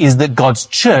consider is that God's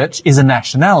church is a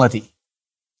nationality.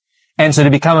 And so to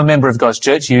become a member of God's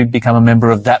church, you become a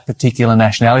member of that particular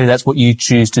nationality. That's what you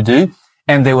choose to do.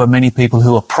 And there were many people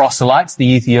who were proselytes. The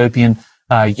Ethiopian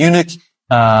eunuch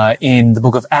in the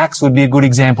book of Acts would be a good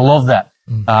example of that.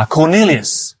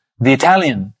 Cornelius, the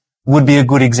Italian, would be a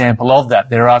good example of that.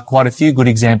 There are quite a few good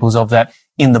examples of that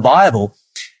in the Bible.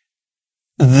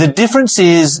 The difference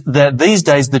is that these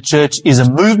days the church is a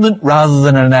movement rather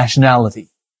than a nationality.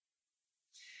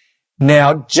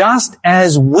 Now, just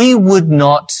as we would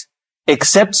not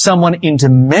accept someone into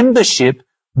membership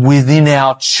within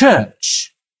our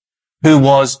church who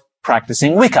was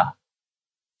practicing Wicca,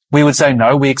 we would say,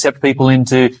 no, we accept people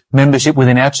into membership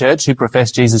within our church who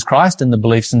profess Jesus Christ and the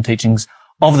beliefs and teachings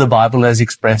of the Bible as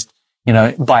expressed,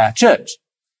 by our church.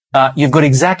 You've got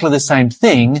exactly the same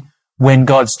thing when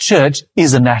God's church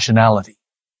is a nationality.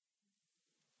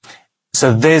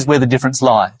 So there's where the difference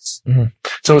lies.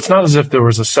 So it's not as if there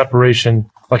was a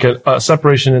separation, like a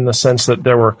separation in the sense that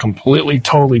there were completely,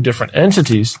 totally different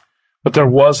entities, but there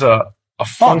was a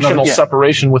functional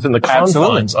separation within the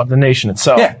confines of the nation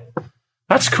itself. Yeah.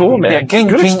 That's cool, man. Yeah, King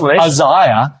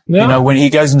Uzziah, when he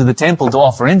goes into the temple to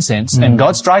offer incense, and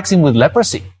God strikes him with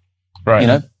leprosy.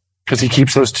 Right. Because he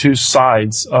keeps those two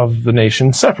sides of the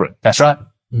nation separate. That's right.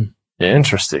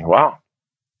 Interesting. Wow.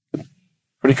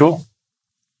 Pretty cool.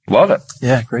 Love it.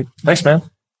 Yeah, great. Thanks, man.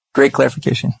 Great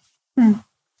clarification.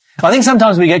 I think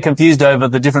sometimes we get confused over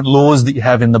the different laws that you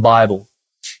have in the Bible.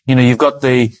 You've got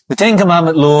the Ten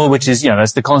Commandment law, which is,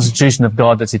 that's the constitution of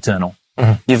God that's eternal.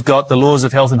 You've got the laws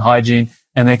of health and hygiene,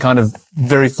 and they're kind of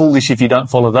very foolish if you don't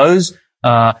follow those.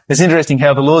 It's interesting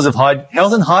how the laws of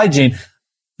health and hygiene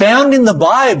found in the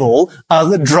Bible are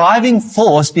the driving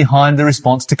force behind the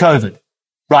response to COVID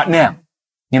right now.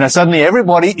 Suddenly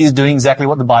everybody is doing exactly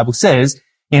what the Bible says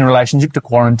in relationship to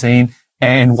quarantine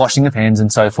and washing of hands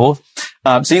and so forth.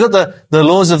 So you've got the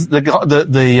laws of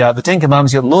the Ten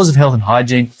Commandments, you've got the laws of health and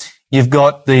hygiene. You've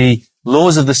got the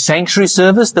laws of the sanctuary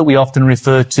service that we often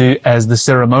refer to as the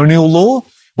ceremonial law,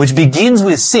 which begins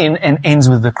with sin and ends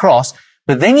with the cross.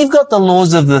 But then you've got the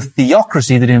laws of the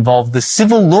theocracy that involve the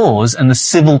civil laws and the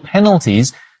civil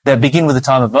penalties that begin with the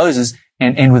time of Moses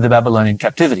and end with the Babylonian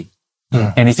captivity.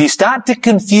 And if you start to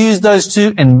confuse those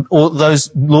two or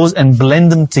those laws and blend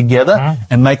them together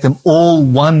and make them all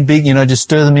one big, just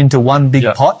stir them into one big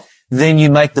pot, then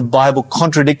you make the Bible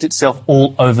contradict itself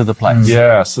all over the place.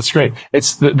 Yes, that's great.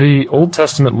 It's the Old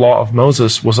Testament law of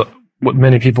Moses was what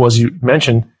many people, as you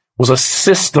mentioned, was a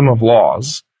system of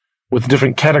laws with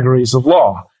different categories of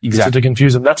law. Exactly. So to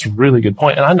confuse them, that's a really good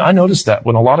point. And I noticed that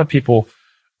when a lot of people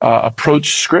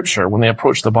approach Scripture, when they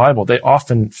approach the Bible, they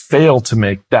often fail to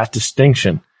make that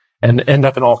distinction and end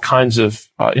up in all kinds of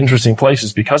interesting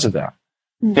places because of that.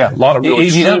 Yeah. A lot of really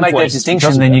if you don't make that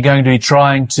distinction, then you're going to be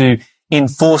trying to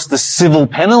enforce the civil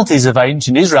penalties of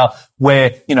ancient Israel where,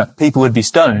 people would be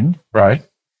stoned. Right.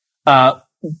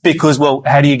 Because, well,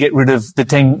 how do you get rid of the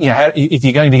 10, if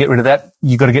you're going to get rid of that,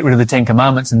 you've got to get rid of the 10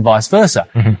 commandments and vice versa.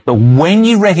 Mm-hmm. But when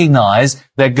you recognize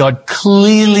that God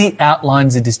clearly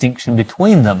outlines a distinction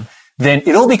between them, then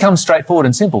it all becomes straightforward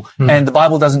and simple. Mm-hmm. And the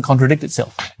Bible doesn't contradict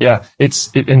itself. Yeah.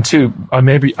 And two,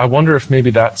 I wonder if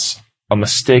maybe that's a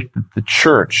mistake that the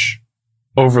church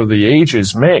over the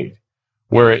ages made,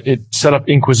 where it set up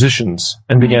inquisitions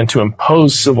and began to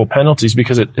impose civil penalties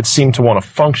because it seemed to want to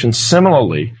function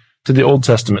similarly to the Old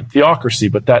Testament theocracy.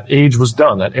 But that age was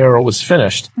done. That era was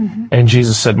finished. Mm-hmm. And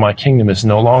Jesus said, my kingdom is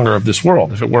no longer of this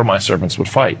world. If it were, my servants would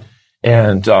fight.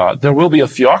 And there will be a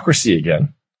theocracy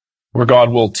again, where God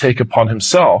will take upon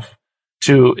himself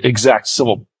to exact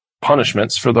civil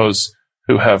punishments for those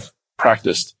who have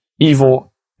practiced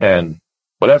evil and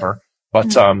whatever.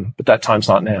 But that time's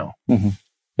not now. Mm-hmm.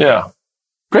 Yeah.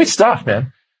 Great stuff,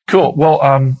 man. Cool.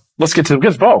 Well, let's get to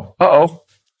the Bo. Uh-oh.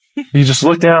 You just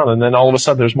look down and then all of a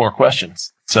sudden there's more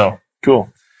questions. So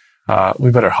cool.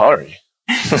 We better hurry.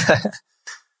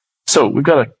 So we've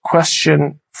got a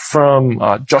question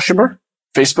from Joshua,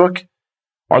 Facebook.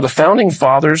 Are the founding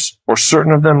fathers or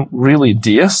certain of them really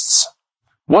deists?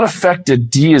 What effect did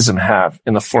deism have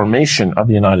in the formation of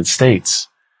the United States?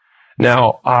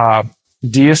 Now,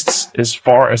 deists, as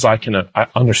far as I can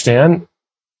understand,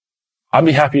 I'd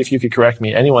be happy if you could correct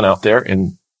me. Anyone out there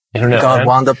in internet God land,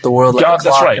 wound up the world like a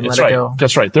clock and let it go.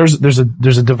 That's right. There's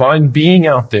a divine being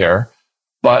out there,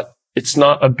 but it's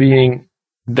not a being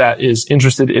that is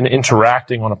interested in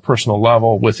interacting on a personal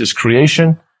level with his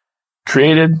creation.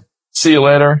 Created. See you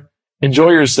later. Enjoy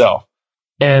yourself.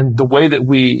 And the way that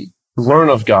we learn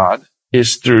of God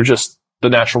is through just the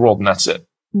natural world, and that's it.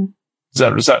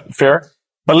 Is that fair?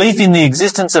 Belief in the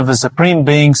existence of a supreme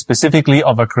being, specifically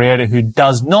of a creator who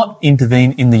does not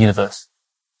intervene in the universe.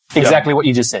 Exactly what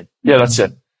you just said. Yeah, that's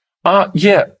it.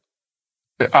 Yeah.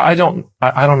 I don't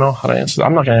know how to answer that.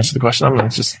 I'm not going to answer the question. I'm going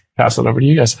to just pass it over to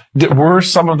you guys. Were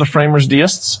some of the framers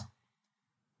deists?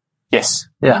 Yes.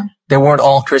 Yeah. They weren't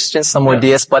all Christians. Some were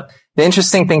deists, but the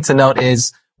interesting thing to note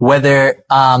is whether,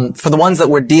 for the ones that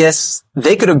were deists,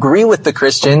 they could agree with the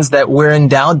Christians that we're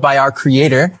endowed by our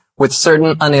creator with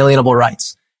certain unalienable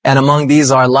rights. And among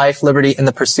these are life, liberty, and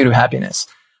the pursuit of happiness.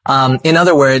 In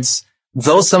other words,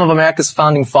 though some of America's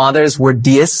founding fathers were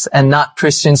deists and not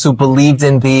Christians who believed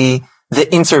in the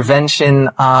intervention,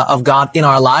 of God in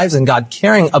our lives and God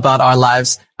caring about our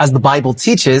lives as the Bible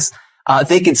teaches,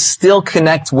 they could still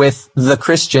connect with the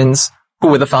Christians who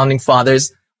were the founding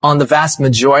fathers on the vast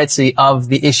majority of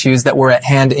the issues that were at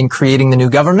hand in creating the new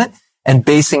government and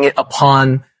basing it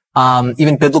upon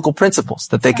even biblical principles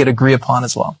that they could agree upon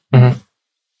as well. Mm-hmm.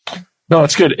 No,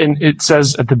 it's good. And it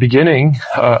says at the beginning,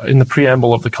 in the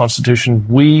preamble of the Constitution,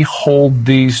 we hold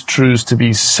these truths to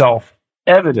be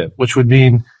self-evident, which would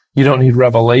mean you don't need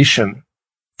revelation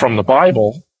from the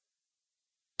Bible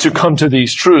to come to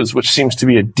these truths, which seems to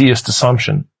be a deist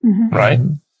assumption, right?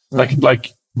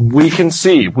 Like we can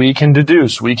see, we can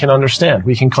deduce, we can understand,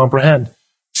 we can comprehend.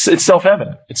 It's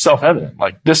self-evident. It's self-evident.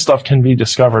 Like this stuff can be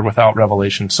discovered without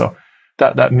revelation. So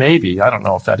that may be, I don't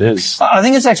know if that is. I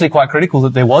think it's actually quite critical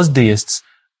that there was deists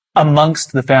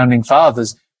amongst the founding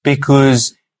fathers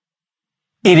because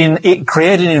it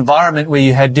created an environment where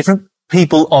you had different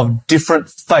people of different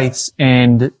faiths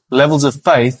and levels of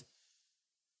faith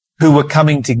who were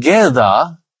coming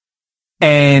together,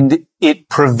 and it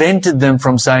prevented them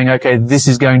from saying, okay, this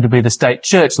is going to be the state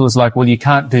church. So it was like, well, you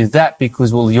can't do that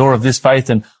because, well, you're of this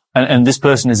faith and this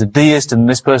person is a deist and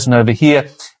this person over here.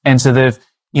 And so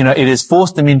it has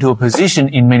forced them into a position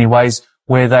in many ways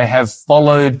where they have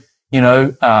followed,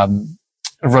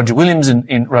 Roger Williams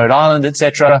in Rhode Island,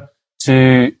 etc.,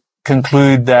 to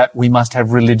conclude that we must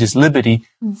have religious liberty,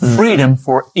 freedom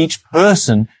for each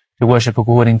person to worship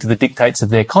according to the dictates of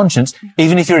their conscience,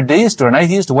 even if you're a deist or an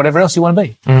atheist or whatever else you want to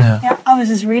be. Yeah, I was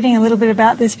just reading a little bit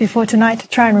about this before tonight to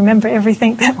try and remember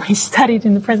everything that we studied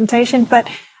in the presentation. But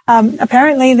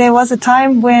apparently there was a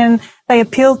time when they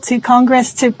appealed to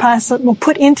Congress to pass or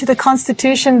put into the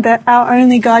Constitution that our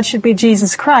only God should be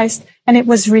Jesus Christ, and it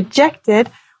was rejected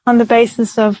on the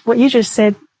basis of what you just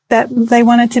said, that they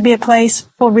wanted to be a place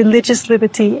for religious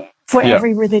liberty for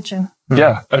every religion.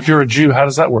 Yeah. If you're a Jew, how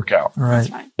does that work out? Right.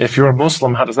 If you're a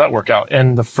Muslim, how does that work out?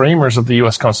 And the framers of the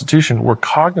U.S. Constitution were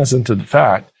cognizant of the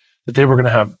fact that they were going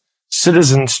to have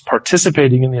citizens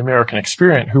participating in the American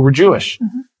experience who were Jewish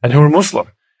and who were Muslim.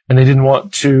 And they didn't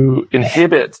want to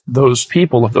inhibit those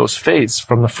people of those faiths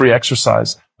from the free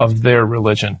exercise of their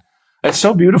religion. It's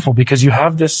so beautiful because you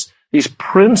have these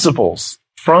principles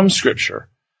from Scripture,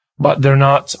 but they're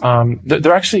not,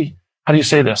 they're actually, how do you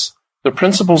say this? They're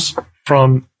principles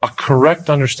from a correct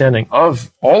understanding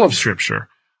of all of Scripture,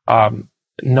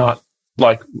 not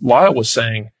like Lyle was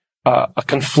saying, a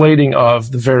conflating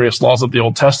of the various laws of the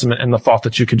Old Testament and the thought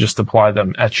that you could just apply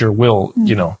them at your will,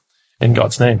 in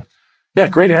God's name. Yeah,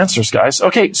 great answers, guys.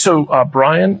 Okay, so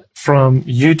Brian from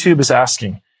YouTube is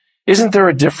asking, isn't there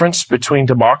a difference between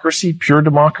democracy, pure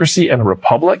democracy, and a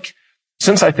republic?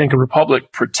 Since I think a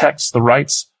republic protects the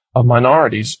rights of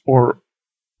minorities, or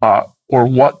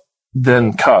what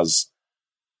then? Cause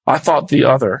I thought the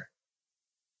other.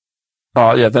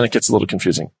 Then it gets a little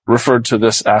confusing. Referred to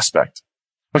this aspect.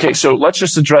 Okay, so let's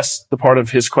just address the part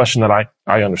of his question that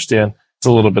I understand. It's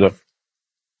a little bit of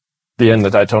the end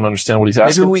that I don't understand what he's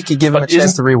asking. Maybe we could give him a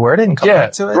chance to reword it and come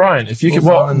back to it. Brian, if you could,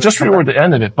 just reword the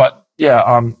end of it. But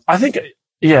I think,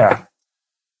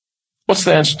 what's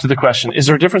the answer to the question? Is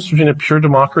there a difference between a pure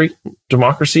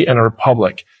democracy and a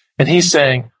republic? And he's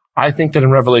saying, I think that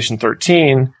in Revelation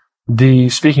 13, the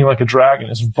speaking like a dragon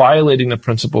is violating the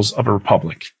principles of a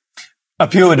republic. A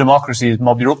pure democracy is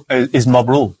mob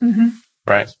rule. Mm-hmm.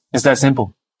 Right. It's that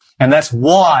simple. And that's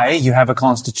why you have a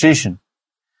constitution.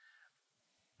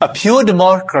 A pure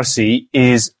democracy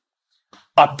is,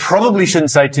 I probably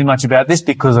shouldn't say too much about this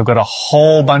because I've got a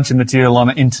whole bunch of material on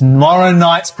it in tomorrow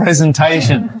night's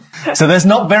presentation. So that's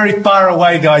not very far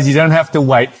away, guys. You don't have to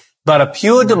wait. But a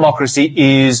pure democracy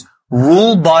is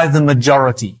ruled by the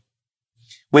majority,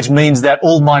 which means that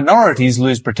all minorities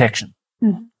lose protection.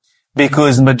 Mm-hmm.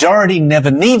 Because the majority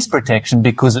never needs protection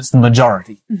because it's the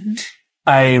majority. Mm-hmm.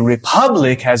 A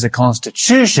republic has a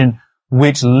constitution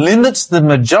which limits the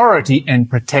majority and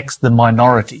protects the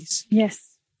minorities. Yes.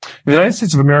 The United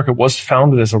States of America was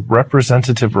founded as a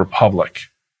representative republic,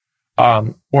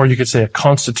 or you could say a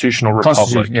constitutional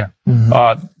republic. Yeah.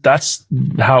 Mm-hmm. That's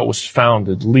how it was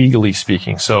founded, legally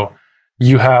speaking. So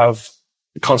you have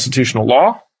constitutional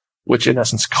law, which in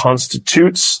essence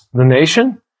constitutes the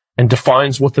nation and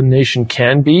defines what the nation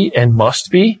can be and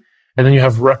must be. And then you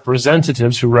have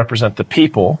representatives who represent the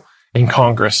people in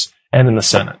Congress and in the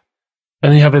Senate.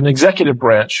 And then you have an executive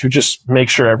branch who just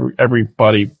makes sure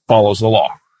everybody follows the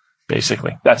law,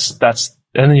 basically. And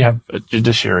then you have a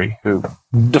judiciary who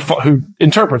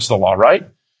interprets the law, right?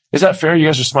 Is that fair? You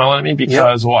guys are smiling at me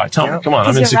because why? Tell me. Come on,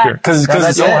 I'm insecure. Because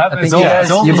it's all happening.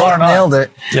 You both nailed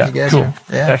it. Yeah, cool.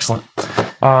 Excellent.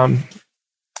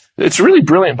 It's really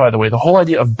brilliant, by the way, the whole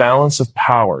idea of balance of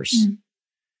powers. Mm.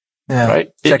 Yeah. Right?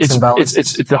 Checks and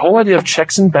balances. It's the whole idea of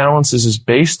checks and balances is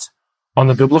based on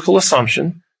the biblical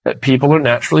assumption that people are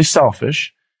naturally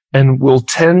selfish and will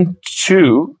tend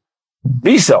to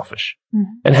be selfish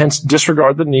and hence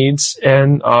disregard the needs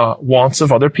and wants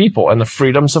of other people and the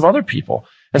freedoms of other people.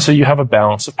 And so you have a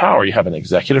balance of power. You have an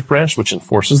executive branch which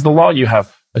enforces the law. You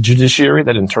have a judiciary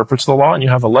that interprets the law, and you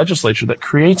have a legislature that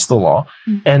creates the law.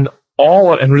 And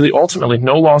really ultimately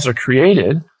no laws are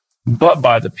created but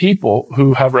by the people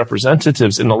who have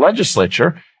representatives in the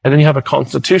legislature. And then you have a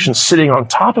constitution sitting on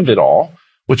top of it all,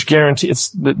 which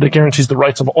guarantees the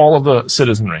rights of all of the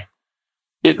citizenry.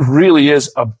 It really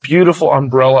is a beautiful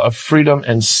umbrella of freedom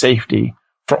and safety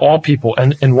for all people.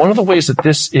 And one of the ways that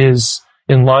this is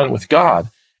in line with God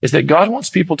is that God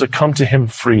wants people to come to him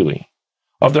freely,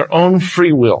 of their own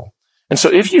free will. And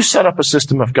so if you set up a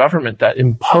system of government that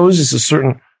imposes a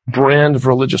certain brand of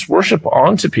religious worship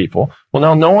onto people, well,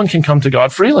 now no one can come to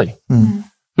God freely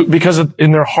because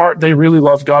in their heart, they really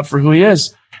love God for who he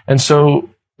is. And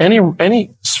so any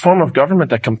form of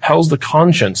government that compels the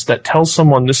conscience, that tells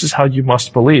someone this is how you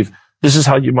must believe, this is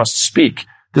how you must speak,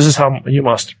 this is how you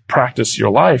must practice your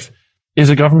life, is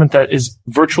a government that is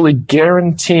virtually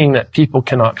guaranteeing that people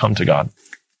cannot come to God.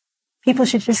 People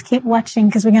should just keep watching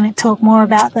because we're going to talk more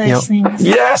about those things.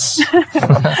 Yes!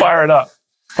 Fire it up.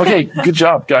 Okay, good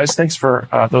job, guys. Thanks for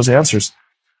those answers.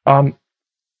 I don't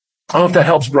know if that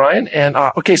helps, Brian. And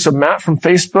okay, so Matt from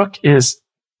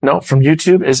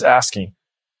YouTube is asking,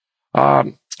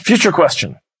 future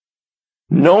question.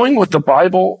 Knowing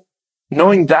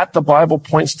that the Bible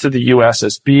points to the U.S.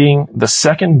 as being the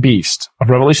second beast of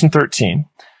Revelation 13,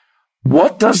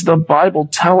 what does the Bible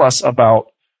tell us about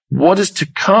what is to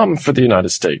come for the United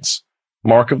States?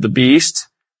 Mark of the beast,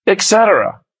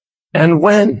 etc. And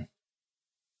when?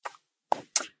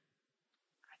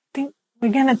 We're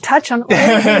going to touch on all of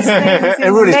these things.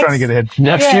 Everybody's trying to get ahead.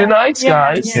 Next few nights,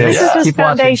 guys. Yeah. This is just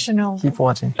foundational. Keep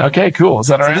watching. Okay, cool. Is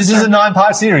that our answer? This is a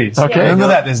 9-part series. Okay. Remember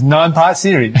that. There's 9-part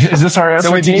series. Is this our answer?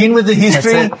 So we begin with the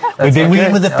history, we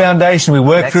begin with the foundation, we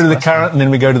work through to the current, and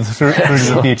then we go to through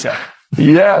to the future.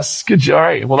 Yes. Good job. All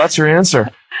right. Well, that's your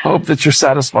answer. Hope that you're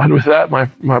satisfied with that. My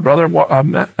brother,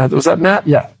 Matt, was that Matt?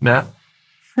 Yeah, Matt.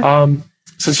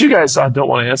 Since you guys don't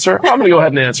want to answer, I'm going to go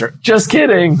ahead and answer. Just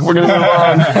kidding. We're going to move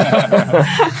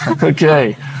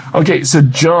on. Okay. So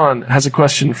John has a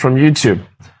question from YouTube.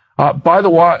 By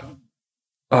the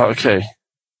Okay.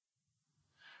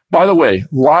 By the way,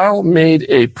 Lyle made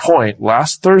a point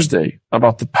last Thursday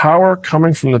about the power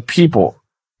coming from the people,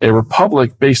 a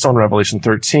republic based on Revelation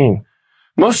 13.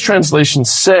 Most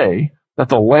translations say that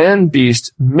the land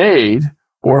beast made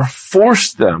or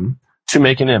forced them to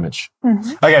make an image.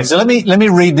 Mm-hmm. Okay, so let me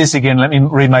read this again. Let me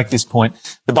remake this point.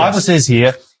 The Bible says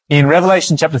here in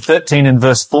Revelation chapter 13 and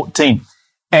verse 14,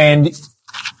 and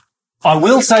I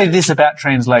will say this about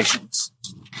translations.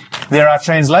 There are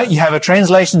you have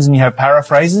translations and you have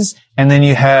paraphrases, and then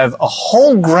you have a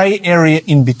whole grey area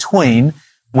in between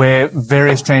where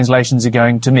various translations are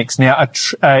going to mix. Now,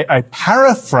 a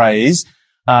paraphrase,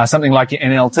 something like your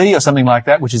NLT or something like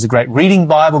that, which is a great reading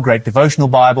Bible, great devotional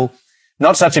Bible,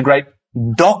 not such a great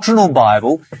doctrinal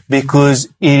Bible, because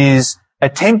it is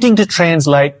attempting to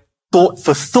translate thought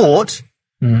for thought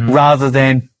rather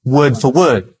than word for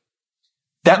word.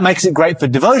 That makes it great for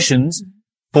devotions.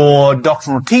 For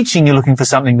doctrinal teaching, you're looking for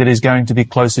something that is going to be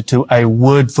closer to a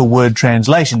word-for-word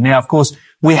translation. Now, of course,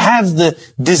 we have the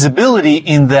disability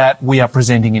in that we are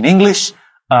presenting in English,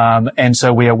 and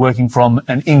so we are working from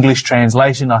an English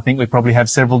translation. I think we probably have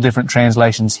several different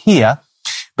translations here.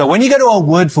 But when you go to a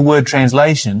word-for-word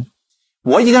translation,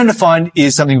 what you're going to find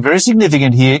is something very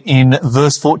significant here in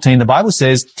verse 14. The Bible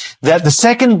says that the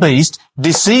second beast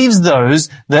deceives those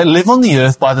that live on the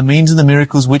earth by the means of the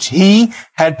miracles which he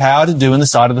had power to do in the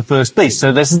sight of the first beast.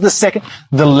 So this is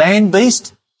the land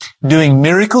beast doing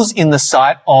miracles in the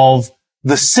sight of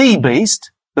the sea beast,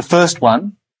 the first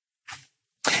one,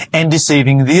 and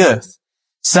deceiving the earth,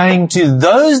 saying to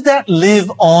those that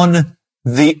live on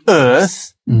the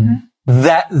earth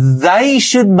that they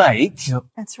should make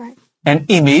That's right. an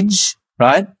image,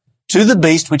 right, to the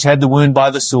beast which had the wound by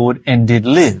the sword and did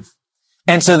live.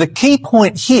 And so the key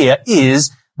point here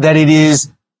is that it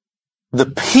is the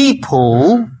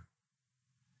people,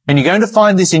 and you're going to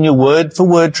find this in your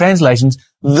word-for-word translations,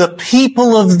 the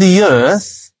people of the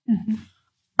earth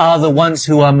are the ones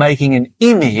who are making an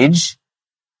image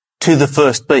to the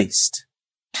first beast.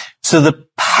 So the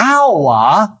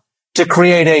power to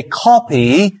create a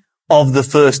copy of the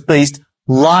first beast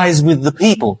lies with the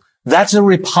people. That's a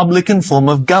Republican form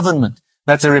of government.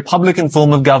 That's a Republican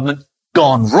form of government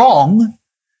gone wrong,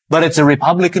 but it's a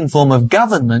Republican form of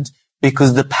government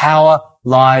because the power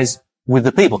lies with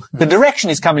the people. The direction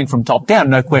is coming from top down,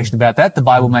 no question about that. The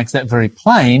Bible makes that very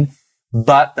plain,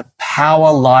 but the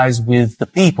power lies with the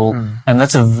people, and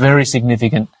that's a very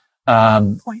significant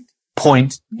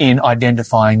point in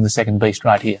identifying the second beast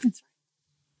right here.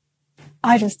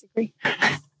 I just agree.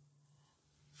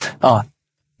 Oh,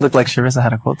 looked like Charissa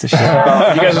had a quote to share.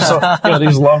 You guys are so,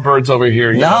 these lovebirds over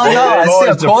here. No, I see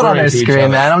a quote on her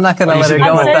screen, man. I'm not going to let her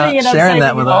go without sharing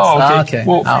that with us. Oh, okay.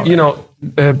 Well,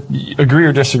 agree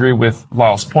or disagree with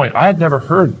Lyle's point. I had never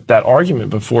heard that argument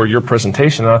before your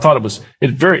presentation, and I thought it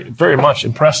very, very much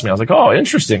impressed me. I was like, oh,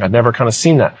 interesting. I'd never kind of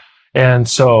seen that. And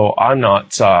so I'm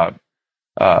not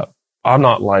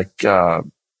like,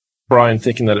 Brian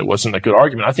thinking that it wasn't a good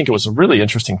argument. I think it was a really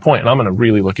interesting point, and I'm going to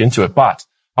really look into it. But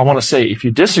I want to say, if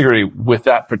you disagree with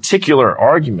that particular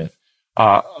argument,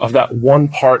 of that one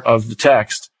part of the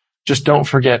text, just don't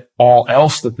forget all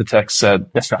else that the text said.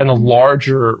 That's right. And the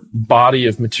larger body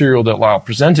of material that Lyle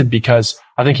presented, because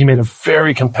I think he made a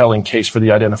very compelling case for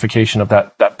the identification of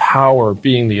that power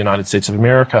being the United States of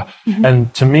America.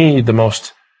 And to me, the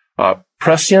most,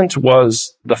 prescient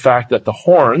was the fact that the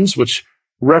horns, which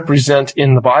represent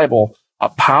in the Bible a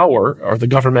power, or the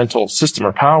governmental system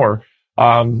or power,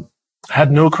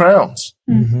 had no crowns.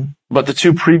 But the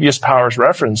two previous powers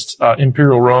referenced,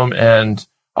 Imperial Rome and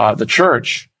the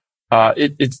Church,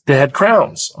 they had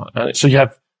crowns. So you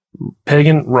have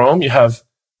pagan Rome, you have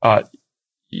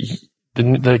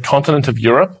the continent of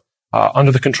Europe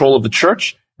under the control of the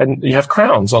Church, and you have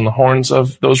crowns on the horns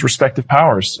of those respective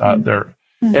powers there.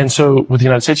 And so with the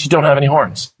United States, you don't have any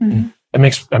horns.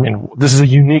 This is a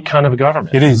unique kind of a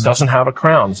government. It is. It doesn't have a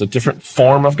crown. It's a different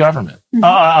form of government.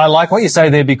 I like what you say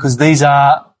there, because these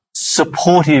are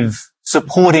supporting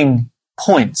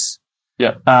points.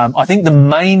 Yeah. I think your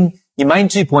main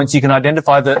 2 points, you can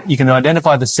identify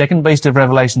the second beast of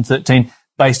Revelation 13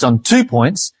 based on 2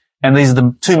 points. And these are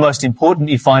the two most important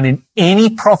you find in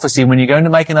any prophecy. When you're going to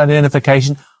make an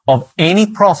identification of any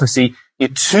prophecy, your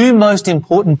two most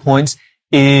important points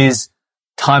is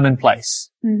time and place.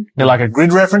 They're like a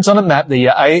grid reference on a map. They're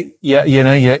your A, your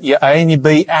A and your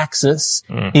B axis.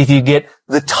 If you get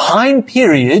the time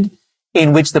period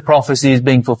in which the prophecy is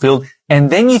being fulfilled, and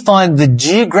then you find the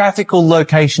geographical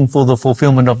location for the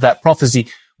fulfillment of that prophecy.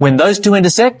 When those two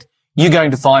intersect, you're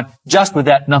going to find, just with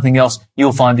that, nothing else,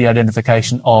 you'll find the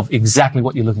identification of exactly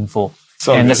what you're looking for.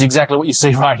 And that's exactly what you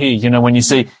see right here. You know, when you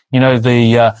see, you know,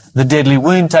 the deadly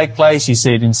wound take place, you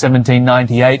see it in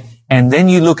 1798. And then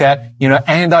you look at, you know,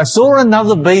 and I saw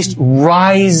another beast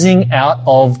rising out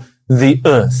of the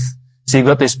earth. So you've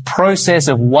got this process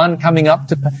of one coming up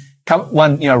to,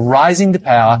 rising to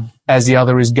power as the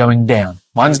other is going down.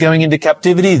 One's going into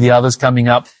captivity, the other's coming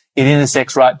up. It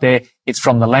intersects right there. It's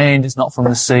from the land. It's not from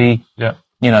the sea. Yeah.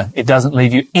 You know, it doesn't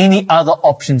leave you any other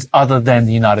options other than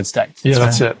the United States. Yeah,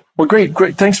 that's it. Well, great.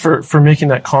 Thanks for making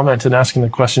that comment and asking the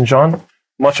question, John.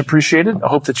 Much appreciated. I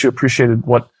hope that you appreciated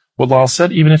what Lyle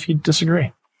said, even if you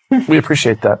disagree. We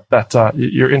appreciate that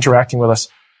you're interacting with us.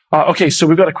 Okay, so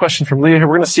we've got a question from Leah here.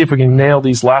 We're going to see if we can nail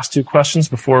these last two questions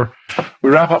before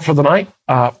we wrap up for the night.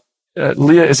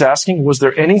 Leah is asking, was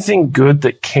there anything good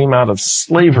that came out of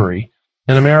slavery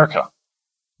in America?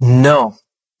 No.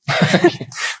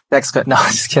 Next question. No,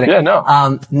 I'm just kidding. Yeah,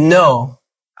 no. No.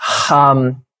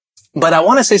 But I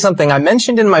want to say something. I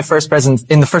mentioned in the first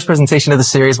presentation of the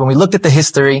series, when we looked at the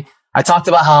history, I talked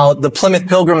about how the Plymouth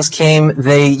Pilgrims came,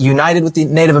 they united with the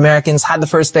Native Americans, had the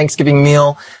first Thanksgiving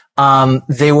meal.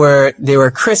 They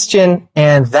were Christian,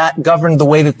 and that governed the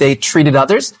way that they treated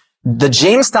others. The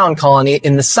Jamestown colony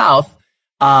in the South,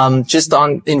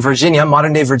 in Virginia,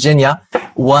 modern day Virginia,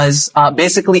 was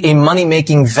basically a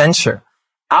money-making venture.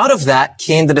 Out of that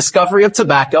came the discovery of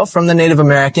tobacco from the Native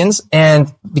Americans and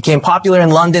became popular in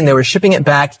London. They were shipping it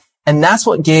back. And that's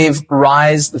what gave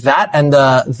rise that and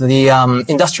the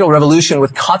Industrial Revolution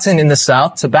with cotton in the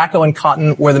South. Tobacco and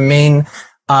cotton were the main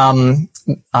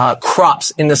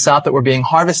crops in the South that were being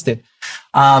harvested.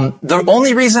 The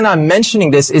only reason I'm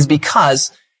mentioning this is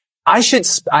because I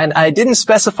didn't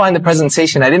specify in the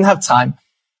presentation. I didn't have time,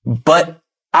 but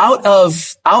out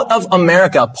of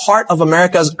America, part of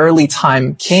America's early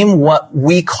time came what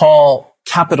we call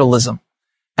capitalism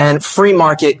and free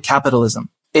market capitalism.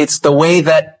 It's the way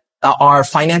that our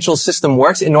financial system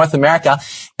works in North America,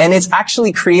 and it's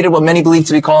actually created what many believe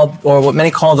to be called, or what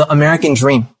many call the American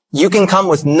dream. You can come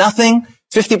with nothing,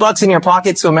 $50 in your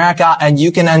pocket to America, and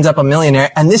you can end up a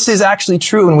millionaire. And this is actually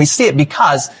true, and we see it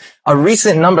because a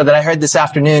recent number that I heard this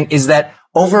afternoon is that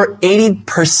over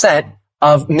 80%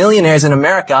 of millionaires in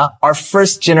America are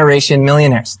first generation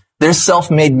millionaires. They're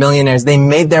self-made millionaires. They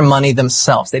made their money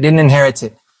themselves. They didn't inherit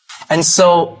it. And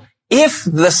so if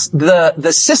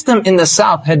the system in the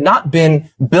South had not been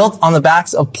built on the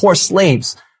backs of poor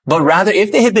slaves, but rather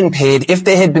if they had been paid, if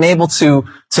they had been able to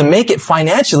make it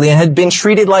financially and had been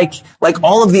treated like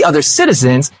all of the other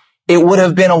citizens, it would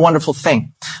have been a wonderful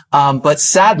thing. But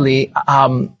sadly,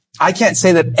 I can't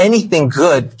say that anything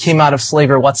good came out of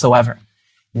slavery whatsoever.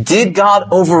 Did God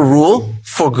overrule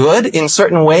for good in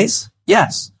certain ways?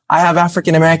 Yes. I have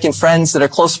African American friends that are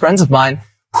close friends of mine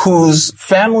whose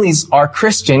families are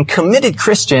Christian, committed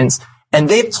Christians, and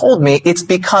they've told me it's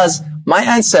because my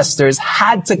ancestors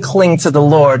had to cling to the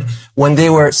Lord when they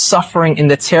were suffering in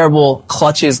the terrible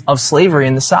clutches of slavery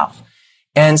in the South.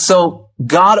 And so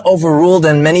God overruled,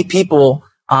 and many people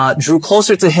drew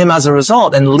closer to him as a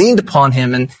result and leaned upon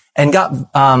him and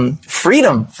got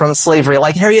freedom from slavery,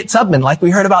 like Harriet Tubman, like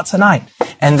we heard about tonight,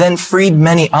 and then freed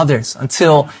many others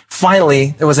until finally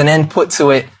there was an end put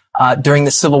to it during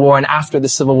the Civil War and after the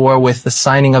Civil War with the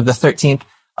signing of the 13th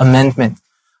Amendment.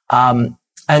 And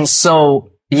so,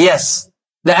 yes,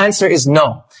 the answer is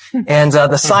no. And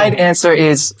the side answer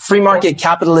is free market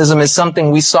capitalism is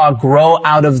something we saw grow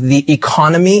out of the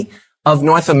economy of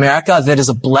North America that is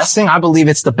a blessing. I believe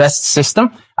it's the best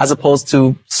system as opposed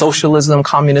to socialism,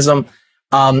 communism.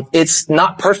 It's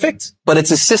not perfect, but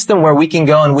it's a system where we can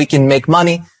go and we can make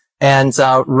money and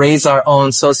raise our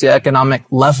own socioeconomic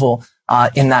level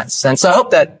in that sense. So I hope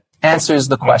that answers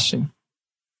the question.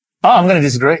 Oh, I'm going to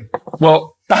disagree.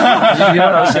 Well,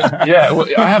 yeah, well,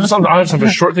 I just have a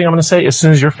short thing I'm going to say as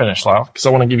soon as you're finished, Lyle, because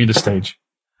I want to give you the stage.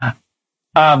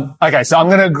 Okay, so I'm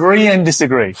going to agree and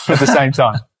disagree at the same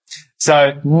time.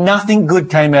 So nothing good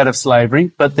came out of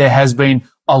slavery, but there has been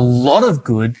a lot of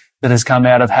good that has come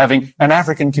out of having an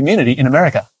African community in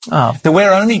America. That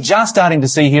we're only just starting to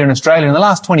see here in Australia. In the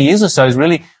last 20 years or so is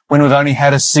really when we've only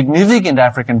had a significant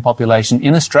African population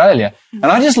in Australia. And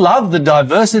I just love the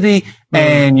diversity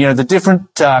and, you know, the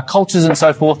different cultures and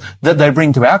so forth that they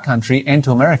bring to our country and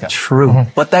to America. True.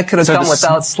 But that could have come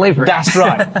without slavery. That's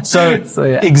right. So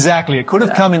yeah. Exactly. It could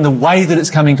have come in the way that it's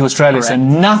coming to Australia. Correct. So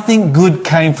nothing good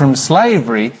came from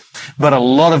slavery, but a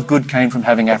lot of good came from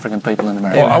having African people in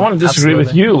America. Well, I want to disagree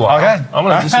with you, Lyle. Okay. I'm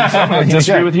going to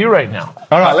disagree with you right now.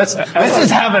 All right. Let's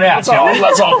just have it out.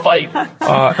 Let's all fight.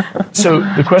 So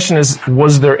the question is,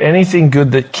 was there anything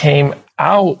good that came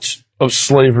out of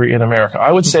slavery in America?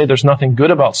 I would say there's nothing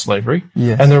good about slavery.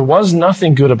 Yes. And there was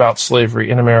nothing good about slavery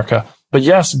in America But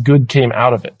yes, good came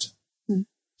out of it.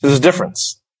 There's a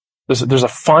difference. There's a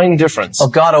fine difference. Oh,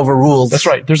 God overruled. That's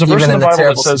right. There's a verse in the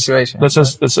Bible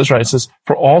that says,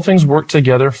 for all things work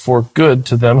together for good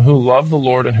to them who love the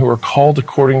Lord and who are called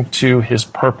according to his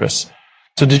purpose.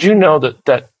 So did you know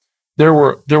that there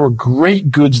were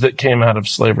great goods that came out of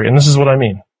slavery? And this is what I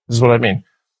mean.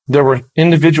 There were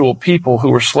individual people who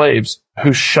were slaves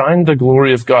who shined the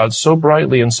glory of God so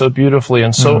brightly and so beautifully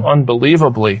and so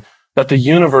unbelievably that the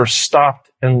universe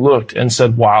stopped and looked and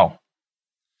said, wow.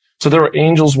 So there were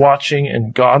angels watching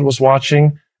and God was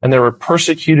watching, and there were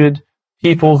persecuted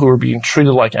people who were being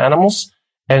treated like animals,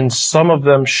 and some of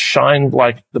them shined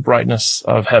like the brightness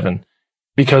of heaven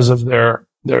because of their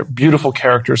beautiful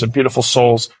characters and beautiful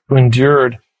souls who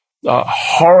endured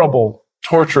horrible,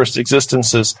 torturous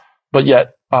existences, but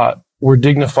yet were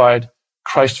dignified,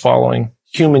 Christ-following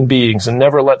human beings and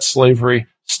never let slavery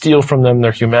steal from them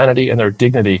their humanity and their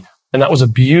dignity. And that was a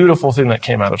beautiful thing that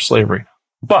came out of slavery.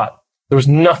 But there was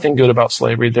nothing good about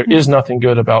slavery. There is nothing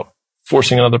good about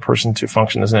forcing another person to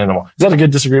function as an animal. Is that a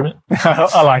good disagreement?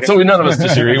 I like it. So none of us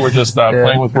disagree. We're just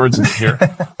playing with words here.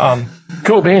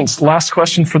 Cool beans. Last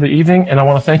question for the evening. And I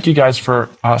want to thank you guys for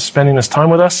spending this time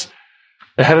with us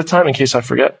ahead of time in case I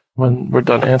forget when we're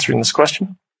done answering this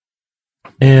question.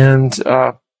 And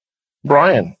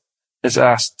Brian is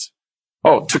asked,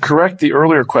 to correct the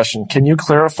earlier question, can you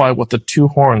clarify what the two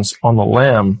horns on the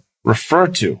lamb refer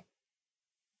to?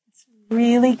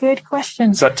 Really good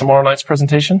question. Is that tomorrow night's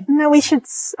presentation? No, we should.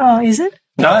 Is it?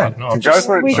 No. Go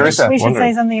for it. We should say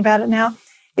something about it now.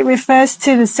 It refers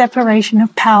to the separation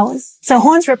of powers. So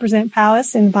horns represent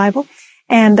powers in the Bible,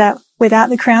 and without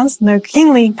the crowns, no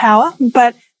kingly power.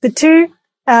 But the two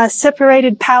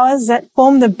separated powers that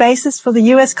form the basis for the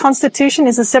U.S. Constitution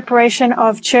is a separation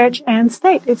of church and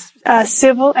state. It's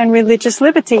civil and religious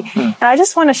liberty. And I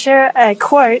just want to share a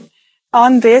quote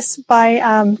on this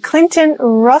by Clinton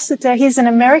Rossiter. He's an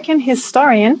American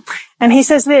historian, and he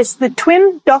says this: the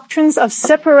twin doctrines of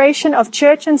separation of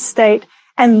church and state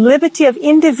and liberty of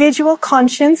individual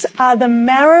conscience are the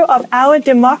marrow of our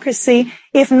democracy,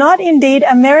 if not indeed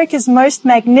America's most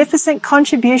magnificent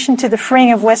contribution to the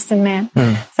freeing of Western man.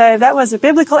 So that was a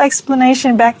biblical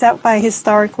explanation backed up by a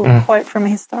historical quote from a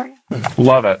historian.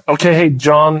 Love it. Okay, hey,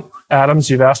 John Adams,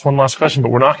 you've asked one last question,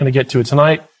 but we're not going to get to it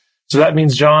tonight. So that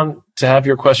means, John, to have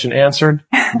your question answered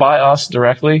by us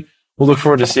directly. We'll look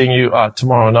forward to seeing you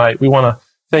tomorrow night. We want to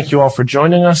thank you all for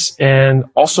joining us, and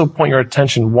also point your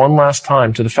attention one last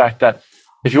time to the fact that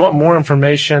if you want more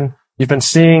information, you've been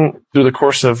seeing through the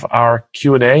course of our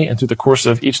Q&A and through the course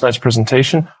of each night's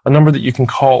presentation, a number that you can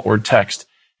call or text.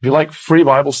 If you like free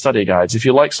Bible study guides, if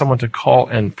you like someone to call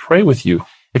and pray with you,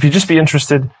 if you'd just be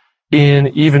interested in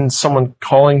even someone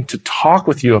calling to talk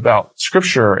with you about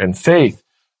Scripture and faith,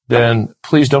 then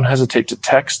please don't hesitate to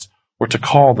text or to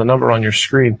call the number on your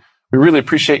screen. We really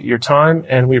appreciate your time,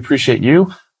 and we appreciate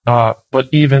you. But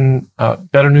even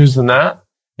better news than that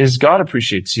is God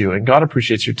appreciates you, and God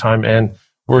appreciates your time. And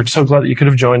we're so glad that you could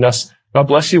have joined us. God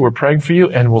bless you. We're praying for you,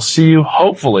 and we'll see you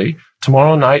hopefully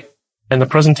tomorrow night. And the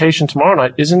presentation tomorrow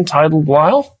night is entitled,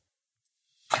 Lyle?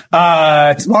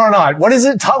 Tomorrow night. What is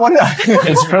it?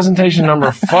 It's presentation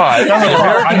number 5.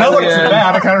 I know what it's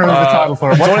about. I can't remember the title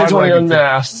for it. 2020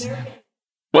 Unmasked.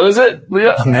 What is it,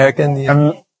 Leah? America and the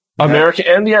End. America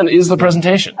and the End is the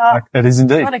presentation. It is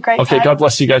indeed. What a great Okay, time. God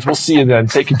bless you guys. We'll see you then.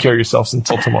 Take good care of yourselves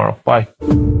until tomorrow. Bye.